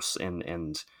universe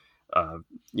and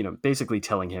you know, basically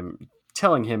telling him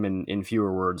in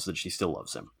fewer words that she still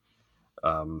loves him,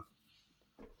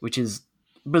 which is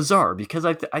bizarre because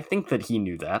I think that he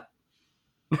knew that.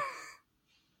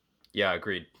 Yeah,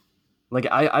 agreed. Like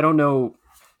I don't know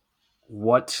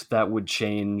what that would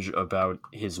change about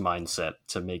his mindset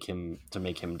to make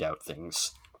him doubt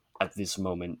things at this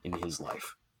moment in his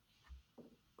life.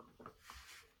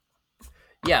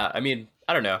 Yeah, I mean,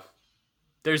 I don't know.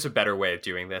 There's a better way of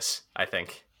doing this, I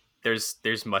think. There's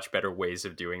much better ways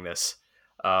of doing this.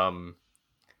 You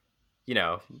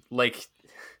know, like,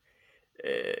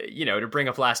 you know, to bring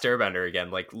up Last Airbender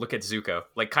again, like, look at Zuko.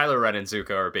 Like, Kylo Ren and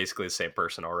Zuko are basically the same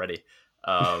person already.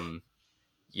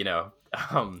 You know,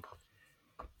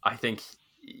 I think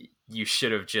you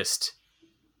should have just...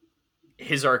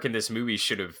 His arc in this movie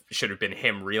should have been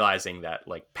him realizing that,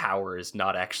 like, power is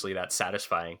not actually that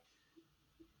satisfying.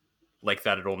 Like,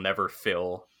 that it'll never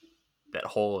fill that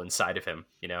hole inside of him,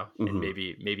 you know? Mm-hmm.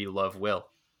 And maybe love will.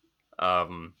 I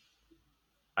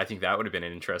think that would have been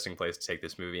an interesting place to take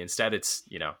this movie. Instead, it's,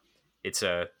 you know, it's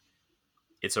a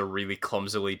really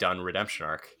clumsily done redemption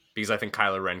arc. Because I think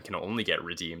Kylo Ren can only get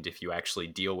redeemed if you actually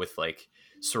deal with, like,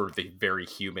 sort of the very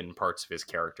human parts of his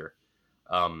character.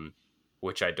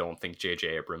 Which I don't think J.J.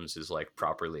 Abrams is, like,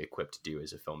 properly equipped to do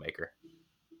as a filmmaker.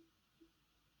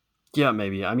 Yeah,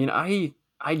 maybe. I mean,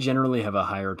 I generally have a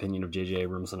higher opinion of J.J.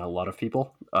 Abrams than a lot of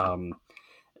people.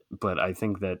 But I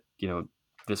think that, you know,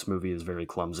 this movie is very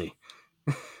clumsy.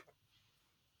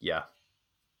 Yeah.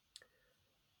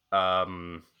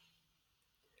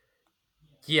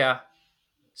 Yeah.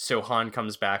 So Han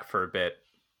comes back for a bit.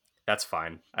 That's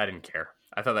fine. I didn't care.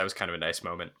 I thought that was kind of a nice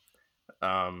moment.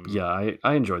 Yeah,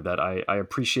 I enjoyed that. I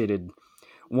appreciated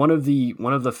one of the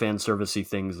fan servicey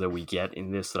things that we get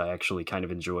in this that I actually kind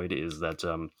of enjoyed is that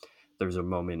there's a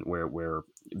moment where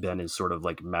Ben is sort of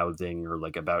like mouthing or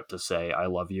like about to say "I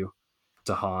love you"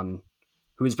 to Han,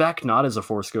 who is back not as a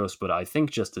Force ghost, but I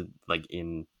think just like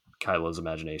in Kylo's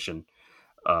imagination.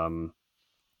 Um,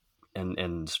 and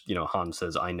Han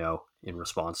says "I know" in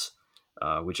response,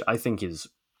 which I think is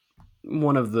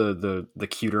one of the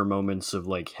cuter moments of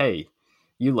like, hey,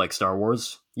 you like Star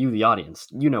Wars, you the audience,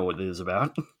 you know what it is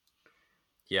about.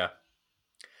 Yeah,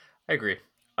 I agree.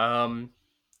 Um,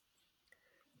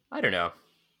 I don't know.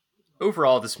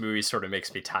 Overall, this movie sort of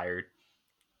makes me tired.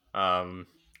 Um,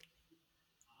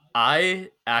 I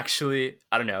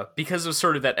don't know, because of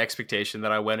sort of that expectation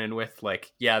that I went in with,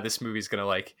 like, yeah, this movie's gonna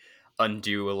like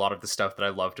undo a lot of the stuff that I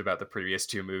loved about the previous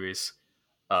two movies.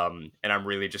 And I'm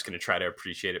really just gonna try to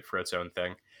appreciate it for its own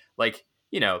thing. Like,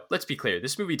 let's be clear,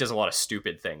 this movie does a lot of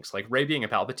stupid things. Like Rey being a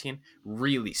Palpatine,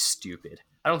 really stupid.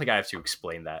 I don't think I have to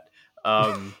explain that.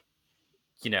 Um,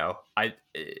 you know,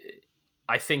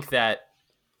 I think that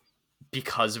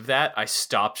because of that, I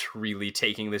stopped really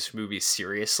taking this movie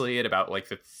seriously at about like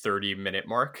the 30-minute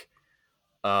mark.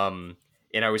 Um,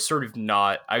 and I was sort of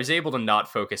not. I was able to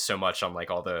not focus so much on like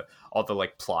all the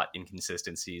like plot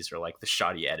inconsistencies or like the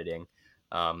shoddy editing,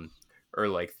 um, or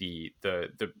like the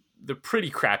pretty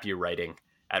crappy writing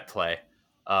at play.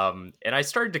 And I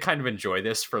started to kind of enjoy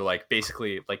this for like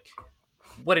basically like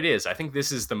what it is. I think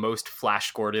this is the most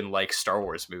Flash Gordon like Star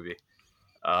Wars movie.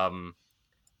 Um,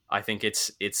 I think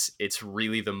it's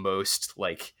really the most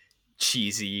like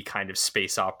cheesy kind of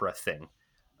space opera thing.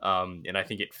 And I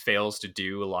think it fails to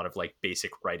do a lot of like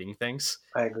basic writing things.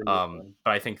 I agree with you.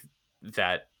 But I think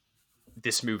that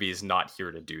this movie is not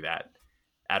here to do that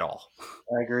at all.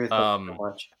 I agree with you so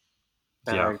much.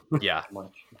 Ben, I Yeah. agree Yeah, so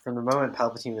much. From the moment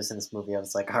Palpatine was in this movie, I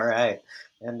was like, all right.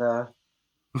 And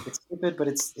it's stupid, but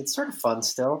it's sort of fun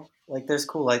still. Like there's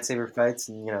cool lightsaber fights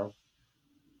and Yeah.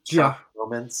 shock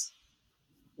moments,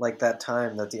 like that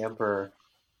time that the Emperor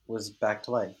was back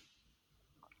to life.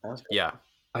 That was great. yeah,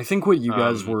 I think what you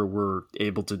guys Um, were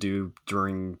able to do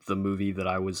during the movie that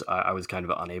I was kind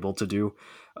of unable to do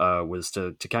was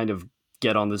to kind of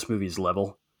get on this movie's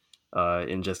level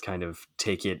and just kind of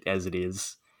take it as it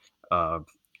is. Uh,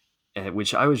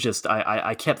 which I was just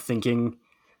I kept thinking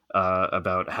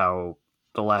about how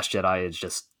The Last Jedi is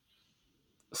just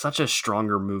such a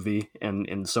stronger movie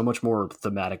and so much more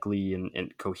thematically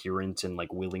and coherent and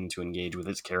like willing to engage with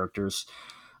its characters,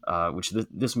 which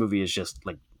this movie is just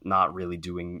like not really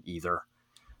doing either,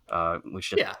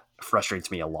 which just yeah.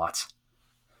 frustrates me a lot.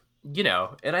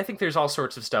 And I think there's all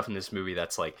sorts of stuff in this movie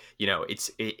that's like,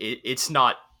 it's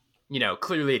not,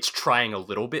 clearly it's trying a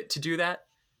little bit to do that.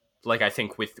 Like I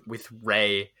think with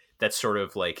Rey, that's sort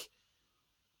of like,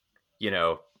 you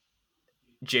know,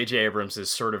 J.J. Abrams'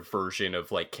 sort of version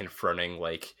of like confronting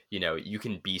like, you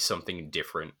can be something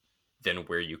different than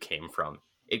where you came from.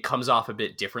 It comes off a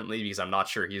bit differently because I'm not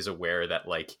sure he's aware that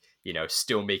like,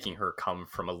 still making her come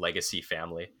from a legacy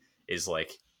family is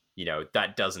like,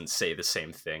 that doesn't say the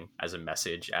same thing as a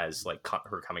message as like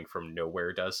her coming from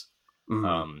nowhere does.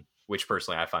 Mhm. Which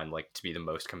personally I find like to be the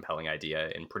most compelling idea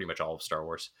in pretty much all of Star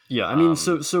Wars. Yeah, I mean,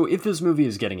 so if this movie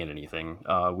is getting at anything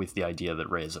with the idea that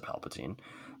Rey is a Palpatine,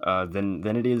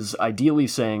 then it is ideally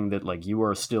saying that like you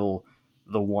are still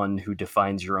the one who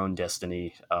defines your own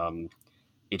destiny.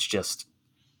 It's just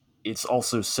it's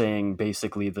also saying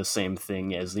basically the same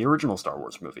thing as the original Star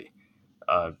Wars movie,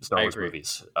 Star I Wars agree.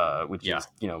 movies, which Yeah. is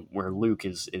where Luke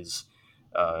is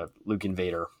Luke and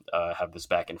Vader have this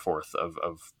back and forth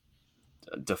of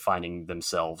defining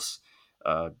themselves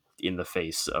in the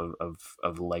face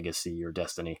of legacy or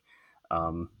destiny.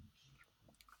 Um,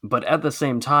 but at the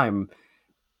same time,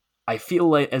 I feel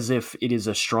like as if it is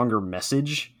a stronger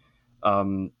message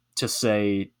to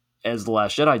say, as The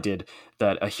Last Jedi did,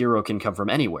 that a hero can come from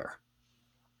anywhere.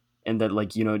 And that,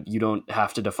 like, you don't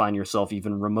have to define yourself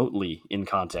even remotely in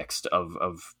context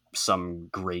of some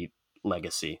great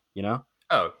legacy,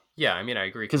 Oh, yeah. I mean, I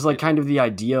agree Because, like, completely. kind of the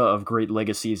idea of great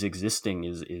legacies existing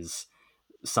is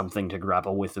something to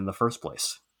grapple with in the first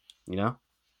place, you know?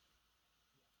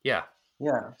 Yeah.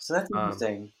 Yeah, so that's Um,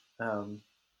 interesting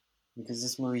because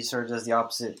this movie sort of does the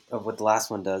opposite of what the last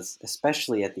one does,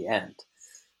 especially at the end.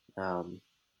 Um,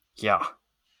 Yeah.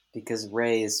 because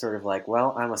Rey is sort of like,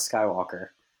 well, I'm a Skywalker.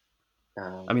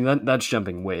 I mean, that's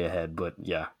jumping way ahead, but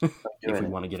yeah, I'm if we doing it.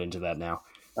 want to get into that now.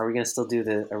 Are we gonna still do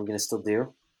the? Are we gonna still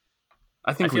do?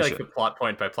 I I think we feel like the should. plot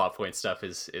point by plot point stuff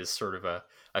is sort of a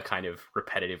kind of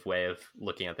repetitive way of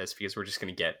looking at this because we're just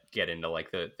going to get into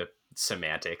like the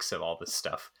semantics of all this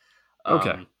stuff.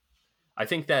 Okay. I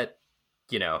think that,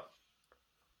 you know,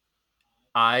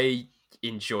 I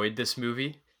enjoyed this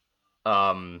movie.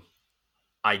 Um,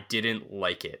 I didn't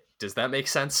like it. Does that make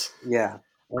sense? Yeah.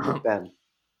 I'm with Ben.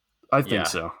 I think Yeah.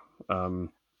 so. Do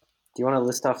you want to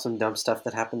list off some dumb stuff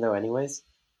that happened though, anyways?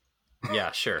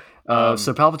 Yeah, sure.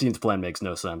 So Palpatine's plan makes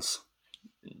no sense.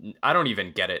 I don't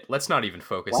even get it. Let's not even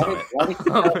focus Why on did he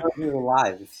tell it. her he was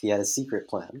alive if he had a secret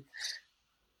plan?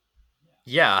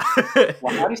 Yeah.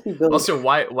 Well, how did he build? Also,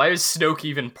 why is Snoke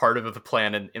even part of the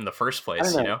plan in the first I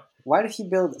place? don't You know. know? Why did he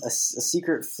build a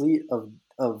secret fleet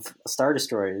of Star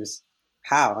Destroyers?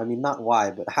 How? I mean, not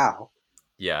why, but how?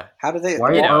 Yeah. How do they?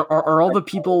 Why You know- are all the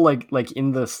people like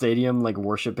in the stadium like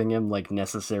worshiping him like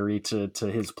necessary to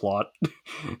his plot?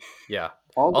 Yeah.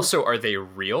 all the, Also, are they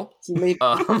real? he made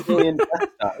Um, 50 million Death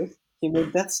Stars. He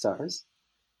made Death Stars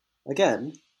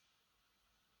again.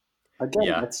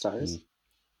 Yeah. Death Stars.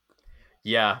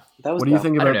 Yeah. That was What do you dumb.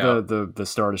 think I don't about the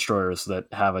Star Destroyers that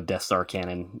have a Death Star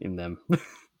cannon in them?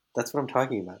 That's what I'm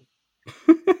talking about.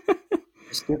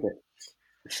 Stupid.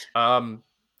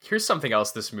 Here's something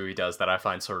else this movie does that I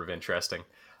find sort of interesting.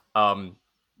 Um,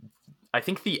 I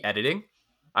think the editing.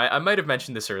 I might have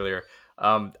mentioned this earlier.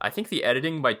 I think the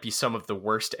editing might be some of the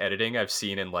worst editing I've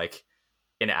seen in like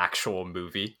an actual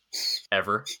movie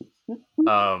ever.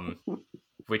 Um,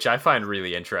 which I find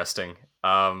really interesting.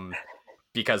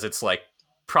 Because it's like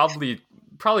probably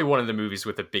one of the movies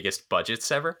with the biggest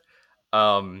budgets ever.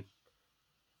 Um,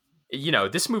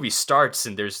 this movie starts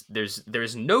and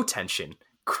there's no tension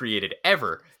created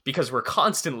ever because we're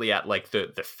constantly at like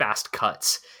the fast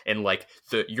cuts and like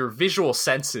your visual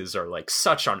senses are like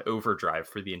such on overdrive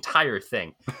for the entire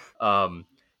thing.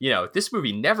 This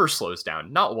movie never slows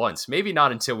down, not once, maybe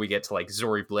not until we get to like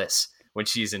Zori Bliss when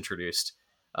she's introduced.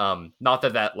 Not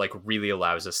that like really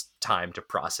allows us time to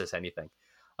process anything.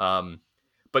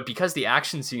 But because the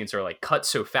action scenes are like cut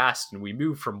so fast and we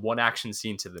move from one action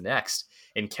scene to the next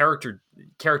and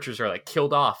characters are like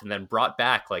killed off and then brought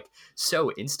back like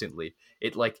so instantly,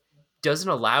 it like doesn't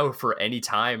allow for any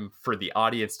time for the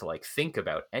audience to like think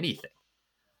about anything.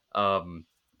 And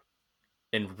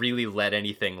really let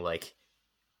anything like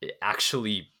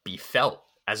actually be felt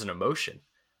as an emotion.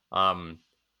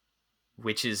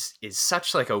 Which is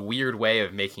such like a weird way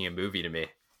of making a movie to me.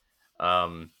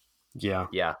 Yeah.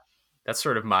 Yeah. That's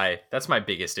my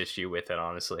biggest issue with it,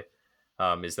 honestly.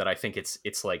 Is that I think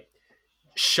it's like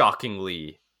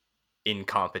shockingly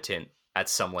incompetent at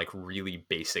some like really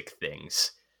basic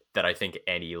things that I think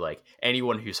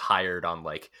anyone who's hired on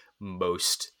like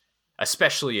most,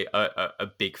 especially a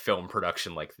big film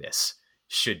production like this,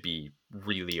 should be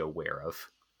really aware of.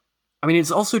 I mean,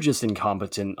 it's also just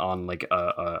incompetent on like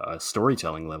a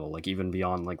storytelling level, like even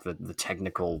beyond like the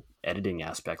technical editing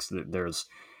aspects. There's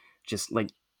just like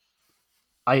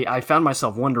I found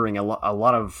myself wondering a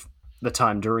lot of the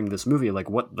time during this movie, like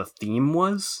what the theme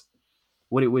was,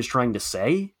 what it was trying to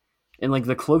say, and like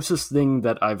the closest thing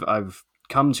that I've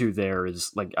come to there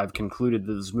is like I've concluded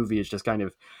that this movie is just kind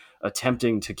of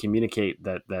attempting to communicate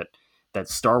that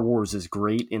Star Wars is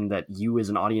great and that you as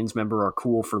an audience member are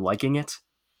cool for liking it.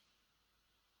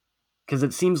 Because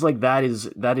it seems like that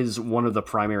is one of the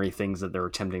primary things that they're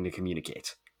attempting to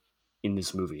communicate in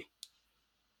this movie.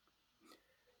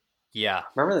 Yeah.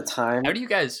 Remember the time How do you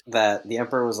guys? that the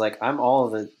Emperor was like, "I'm all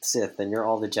the Sith and you're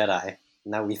all the Jedi.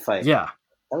 Now we fight." Yeah.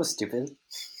 That was stupid.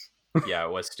 Yeah,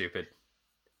 it was stupid.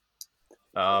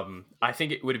 I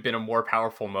think it would have been a more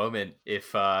powerful moment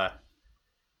if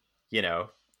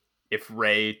if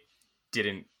Rey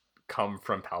didn't come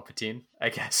from Palpatine, I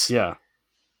guess. Yeah.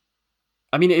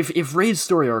 I mean, if Rey's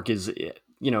story arc is,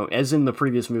 as in the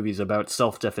previous movies, about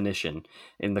self-definition,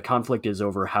 and the conflict is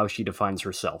over how she defines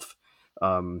herself,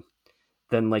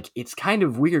 then like it's kind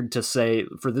of weird to say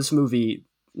for this movie,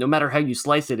 no matter how you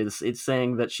slice it, it's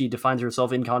saying that she defines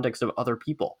herself in context of other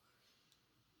people.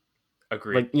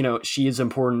 Agreed. Like, she is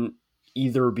important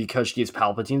either because she is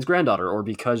Palpatine's granddaughter, or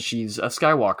because she's a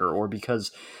Skywalker, or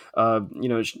because,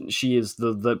 she is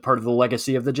the part of the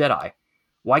legacy of the Jedi.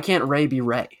 Why can't Rey be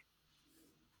Rey?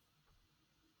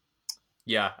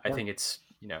 Yeah, I think it's,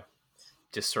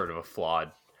 just sort of a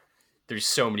flawed. There's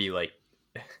so many like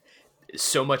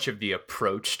so much of the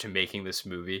approach to making this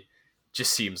movie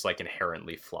just seems like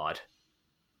inherently flawed.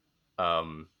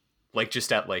 Like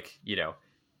just at like,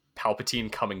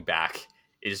 Palpatine coming back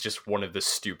is just one of the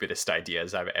stupidest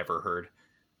ideas I've ever heard.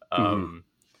 I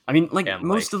mean, like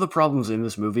most of the problems in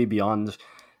this movie, beyond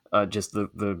just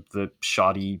the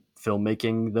shoddy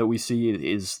filmmaking that we see,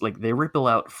 is like they ripple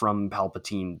out from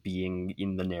Palpatine being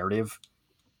in the narrative.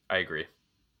 I agree.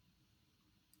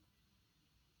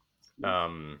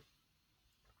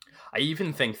 I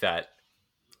even think that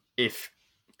if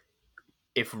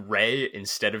if Rey,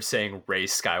 instead of saying Rey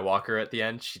Skywalker at the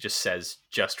end, she just says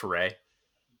just Rey,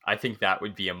 I think that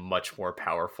would be a much more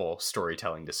powerful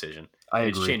storytelling decision. I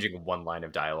It's agree. changing one line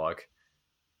of dialogue.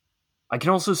 I can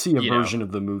also see a You know. version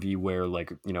of the movie where,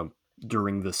 like,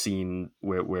 during the scene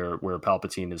where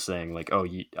Palpatine is saying, like, "Oh,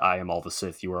 I am all the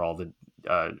Sith, you are all the,"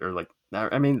 or like,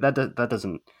 I mean, that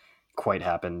doesn't quite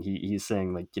happen. He's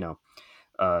saying, like,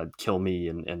 kill me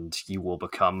and you will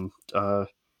become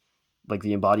like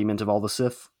the embodiment of all the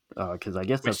Sith, because I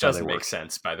guess Which that's how they doesn't make work.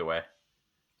 sense, by the way.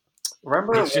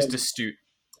 Remember It's just when astute.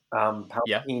 Palpatine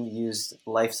Yeah. used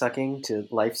life sucking to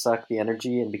life suck the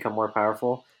energy and become more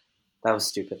powerful? That was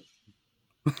stupid.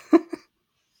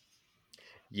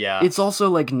 Yeah. It's also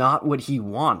like not what he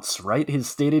wants, right? His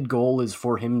stated goal is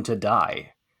for him to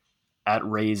die at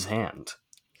Rey's hand.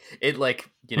 It, like,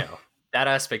 that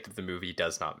aspect of the movie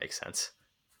does not make sense.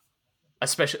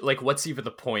 Especially, like, what's even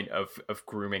the point of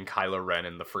grooming Kylo Ren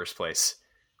in the first place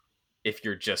if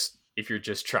you're just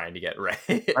trying to get Rey?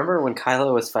 Remember when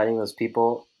Kylo was fighting those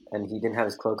people and he didn't have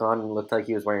his cloak on and looked like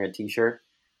he was wearing a t-shirt?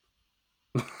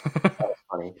 That was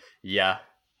funny. Yeah,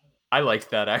 I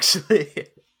liked that, actually.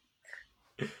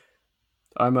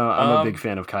 I'm a big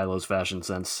fan of Kylo's fashion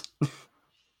sense.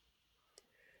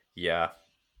 Yeah.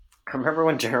 Remember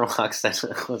when General Hux said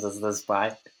was the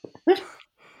spy?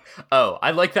 Oh,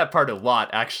 I like that part a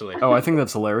lot, actually. Oh, I think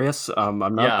that's hilarious. I'm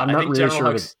not Yeah, I think really General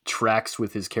sure Hux- it tracks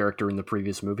with his character in the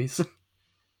previous movies.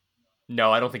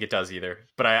 No, I don't think it does either.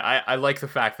 But I like the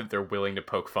fact that they're willing to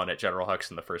poke fun at General Hux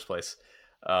in the first place,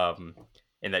 and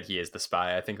that he is the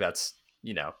spy. I think that's,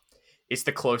 it's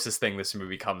the closest thing this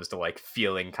movie comes to, like,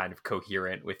 feeling kind of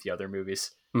coherent with the other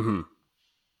movies. Mm-hmm.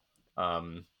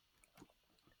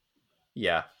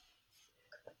 Yeah.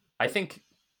 I think.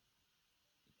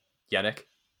 Yeah, Nick?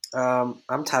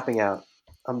 I'm tapping out.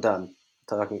 I'm done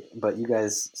talking. But you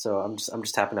guys, so I'm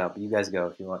just tapping out. But you guys go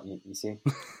if you want. You see?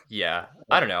 Yeah,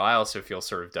 I don't know. I also feel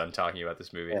sort of done talking about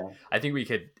this movie. Yeah. I think we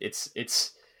could. It's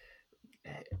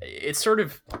sort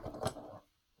of.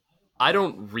 I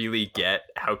don't really get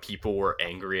how people were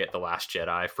angry at The Last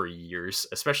Jedi for years,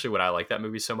 especially when I like that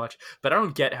movie so much. But I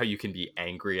don't get how you can be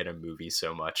angry at a movie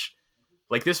so much.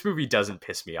 Like, this movie doesn't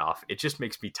piss me off. It just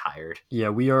makes me tired. Yeah,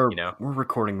 we're You know?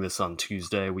 recording this on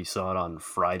Tuesday. We saw it on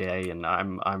Friday, and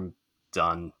I'm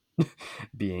done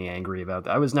being angry about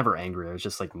that. I was never angry. I was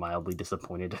just like mildly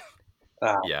disappointed.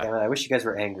 Yeah. Damn it, I wish you guys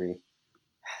were angry.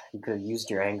 You could have used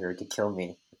your anger to kill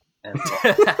me. And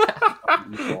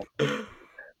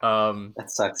that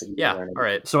sucks. That you Yeah. learned. All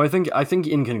right. So I think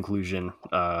in conclusion,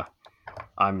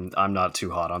 I'm not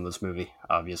too hot on this movie.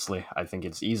 Obviously, I think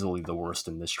it's easily the worst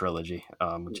in this trilogy,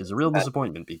 which is a real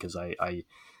disappointment because I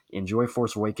enjoy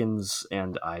Force Awakens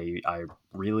and I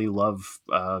really love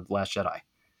Last Jedi.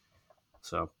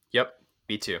 So Yep.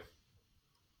 Me too.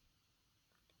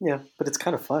 Yeah, but it's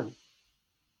kind of fun.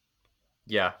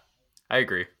 Yeah. I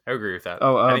agree. I agree with that.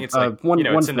 Oh, I think it's like, one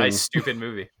it's a thing. nice, stupid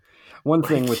movie. One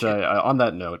thing, Like- which on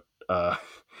that note,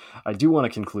 I do want to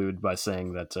conclude by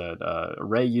saying that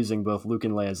Rey using both Luke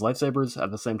and Leia's lightsabers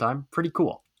at the same time, pretty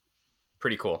cool.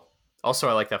 Pretty cool. Also,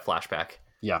 I like that flashback.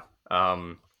 Yeah.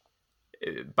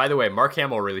 By the way, Mark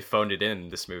Hamill really phoned it in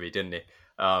this movie, didn't he?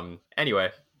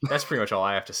 Anyway, that's pretty much all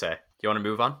I have to say. You want to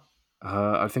move on?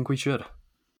 I think we should.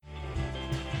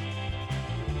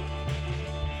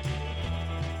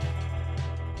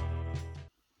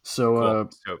 So, Cool.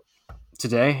 So,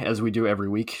 today, as we do every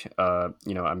week,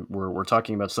 we're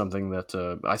talking about something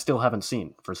that I still haven't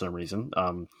seen for some reason.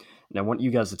 And I want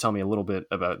you guys to tell me a little bit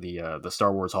about the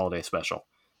Star Wars Holiday Special,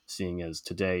 seeing as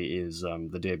today is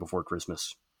the day before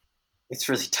Christmas. It's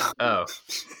really tough. oh,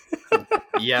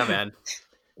 yeah, man.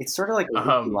 It's sort of like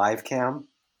a live cam.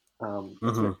 That's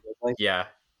what it feels like. Yeah.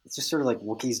 It's just sort of like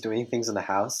Wookiees doing things in the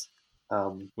house.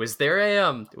 Was there a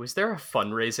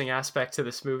fundraising aspect to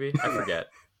this movie? I forget.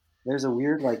 There's a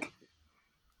weird like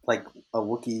a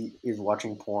Wookiee is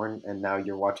watching porn and now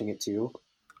you're watching it too.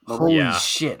 Holy Yeah.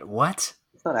 shit! What?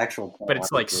 It's not actual porn. But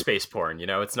it's like obviously, space porn,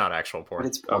 it's not actual porn. but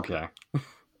it's porn. Okay.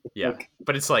 It's Yeah. like-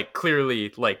 But it's like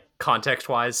clearly, like,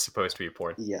 context-wise supposed to be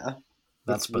porn. yeah.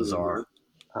 That's It's really bizarre.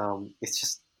 weird. It's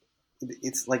just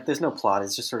it's like there's no plot.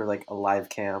 It's just sort of like a live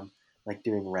cam, like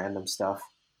doing random stuff.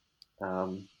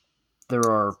 There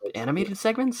are animated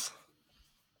segments.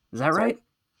 Is that Sorry?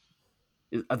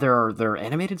 right? There are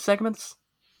animated segments.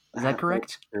 Is that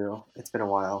correct? True. It's been a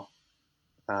while.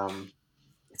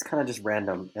 It's kind of just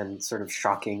random and sort of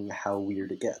shocking how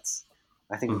weird it gets.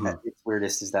 I think Mhm. at its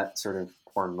weirdest is that sort of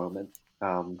porn moment.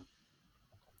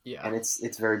 Yeah. And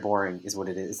it's very boring, is what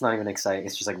it is. It's not even exciting.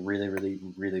 It's just like really, really,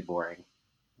 really boring.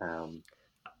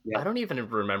 Yeah. I don't even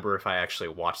remember if I actually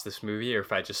watched this movie or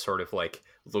if I just sort of like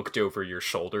looked over your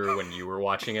shoulder when you were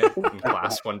watching it in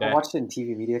class one I day. watched it in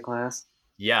TV media class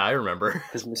Yeah, I remember.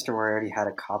 because Mr. Moriarty had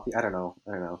a copy. I don't know.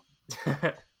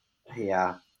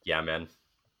 Yeah, Yeah, man.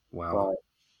 Wow.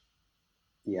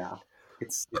 but yeah,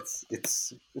 it's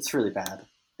really bad.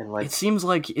 And like It seems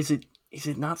like is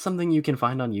it not something you can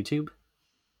find on YouTube?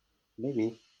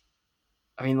 maybe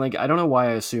I mean, like I don't know why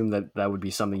I assume that would be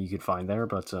something you could find there,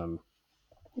 but it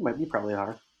might be probably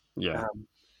are. yeah.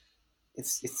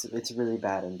 It's really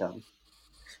bad and dumb.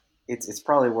 It's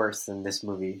probably worse than this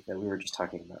movie that we were just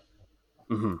talking about.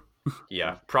 Hmm.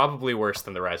 Yeah, probably worse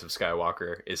than The Rise of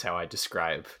Skywalker is how I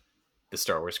describe the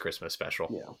Star Wars Christmas special.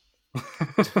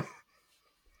 Yeah.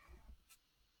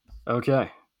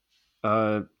 Okay.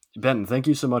 Ben, thank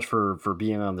you so much for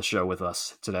being on the show with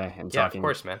us today and Yeah, talking of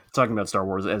course, man. talking about Star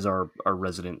Wars as our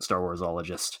resident Star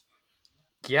Warsologist.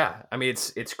 Yeah, I mean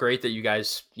it's great that you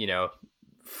guys,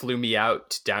 flew me out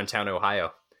to downtown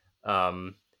Ohio,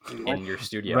 in your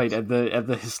studio. Right at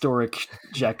the historic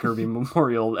Jack Kirby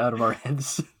Memorial Out of Our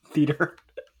Heads Theater.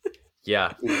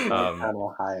 Yeah, Downtown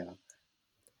Ohio.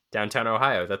 downtown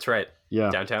Ohio. That's right.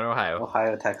 Yeah. Downtown Ohio.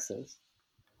 Ohio, Texas.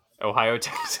 Ohio,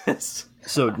 Texas.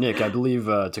 So Nick, I believe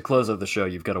to close out the show,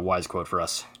 you've got a wise quote for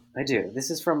us. I do. This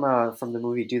is from the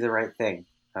movie Do the Right Thing.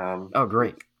 Oh,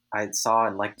 great. I saw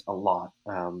and liked a lot,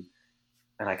 and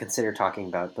I considered talking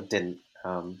about, but didn't.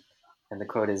 And the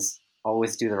quote is,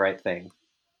 "Always do the right thing."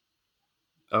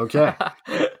 Okay.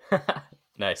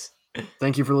 Nice.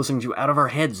 Thank you for listening to Out of Our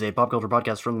Heads, a pop culture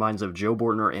podcast from the minds of Joe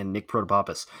Bortner and Nick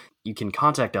Protopopis. You can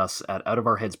contact us at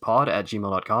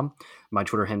outofourheadspod@gmail.com. My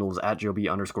Twitter handle is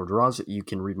 @job_draws. You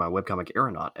can read my webcomic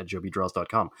Aeronaut at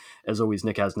jobdraws.com. As always,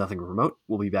 Nick has nothing to promote.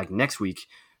 We'll be back next week.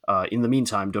 In the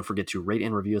meantime, don't forget to rate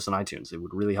and review us on iTunes. It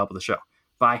would really help with the show.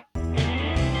 Bye.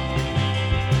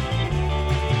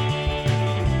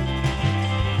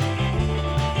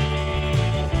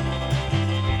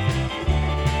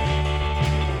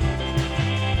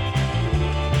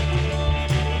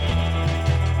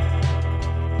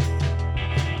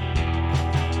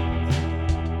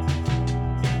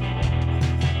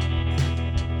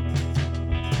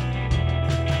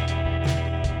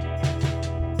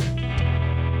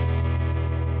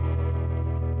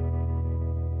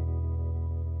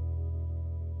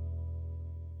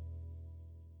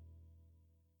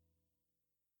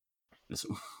 This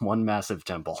one massive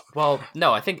temple. Well,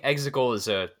 no, I think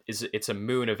Exegol it's a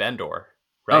moon of Endor,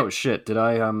 right? Oh shit! Did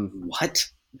I What?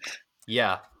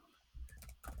 Yeah.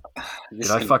 This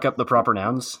did I is fuck up the proper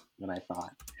nouns? what I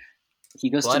thought. He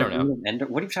goes Well, to I the don't know. moon of Endor.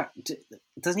 What are you talking?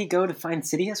 Doesn't he go to find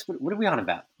Sidious? What are we on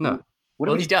about? No. What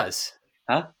are Well, we? he does.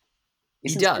 Huh? He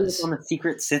Isn't does. Sidious on the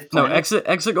secret Sith No, planet?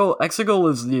 Exegol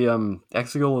is the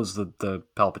Exegol is the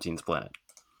Palpatine's planet.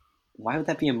 Why would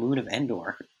that be a moon of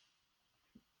Endor?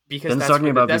 Because Ben's that's talking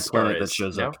where about the the Death Star planet that is,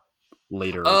 shows no? up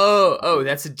later. Oh,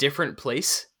 that's a different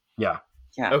place? Yeah.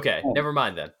 Yeah. Okay, Oh, never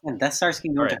mind then. man, Death Stars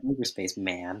can go All into right. hyperspace,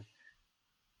 man.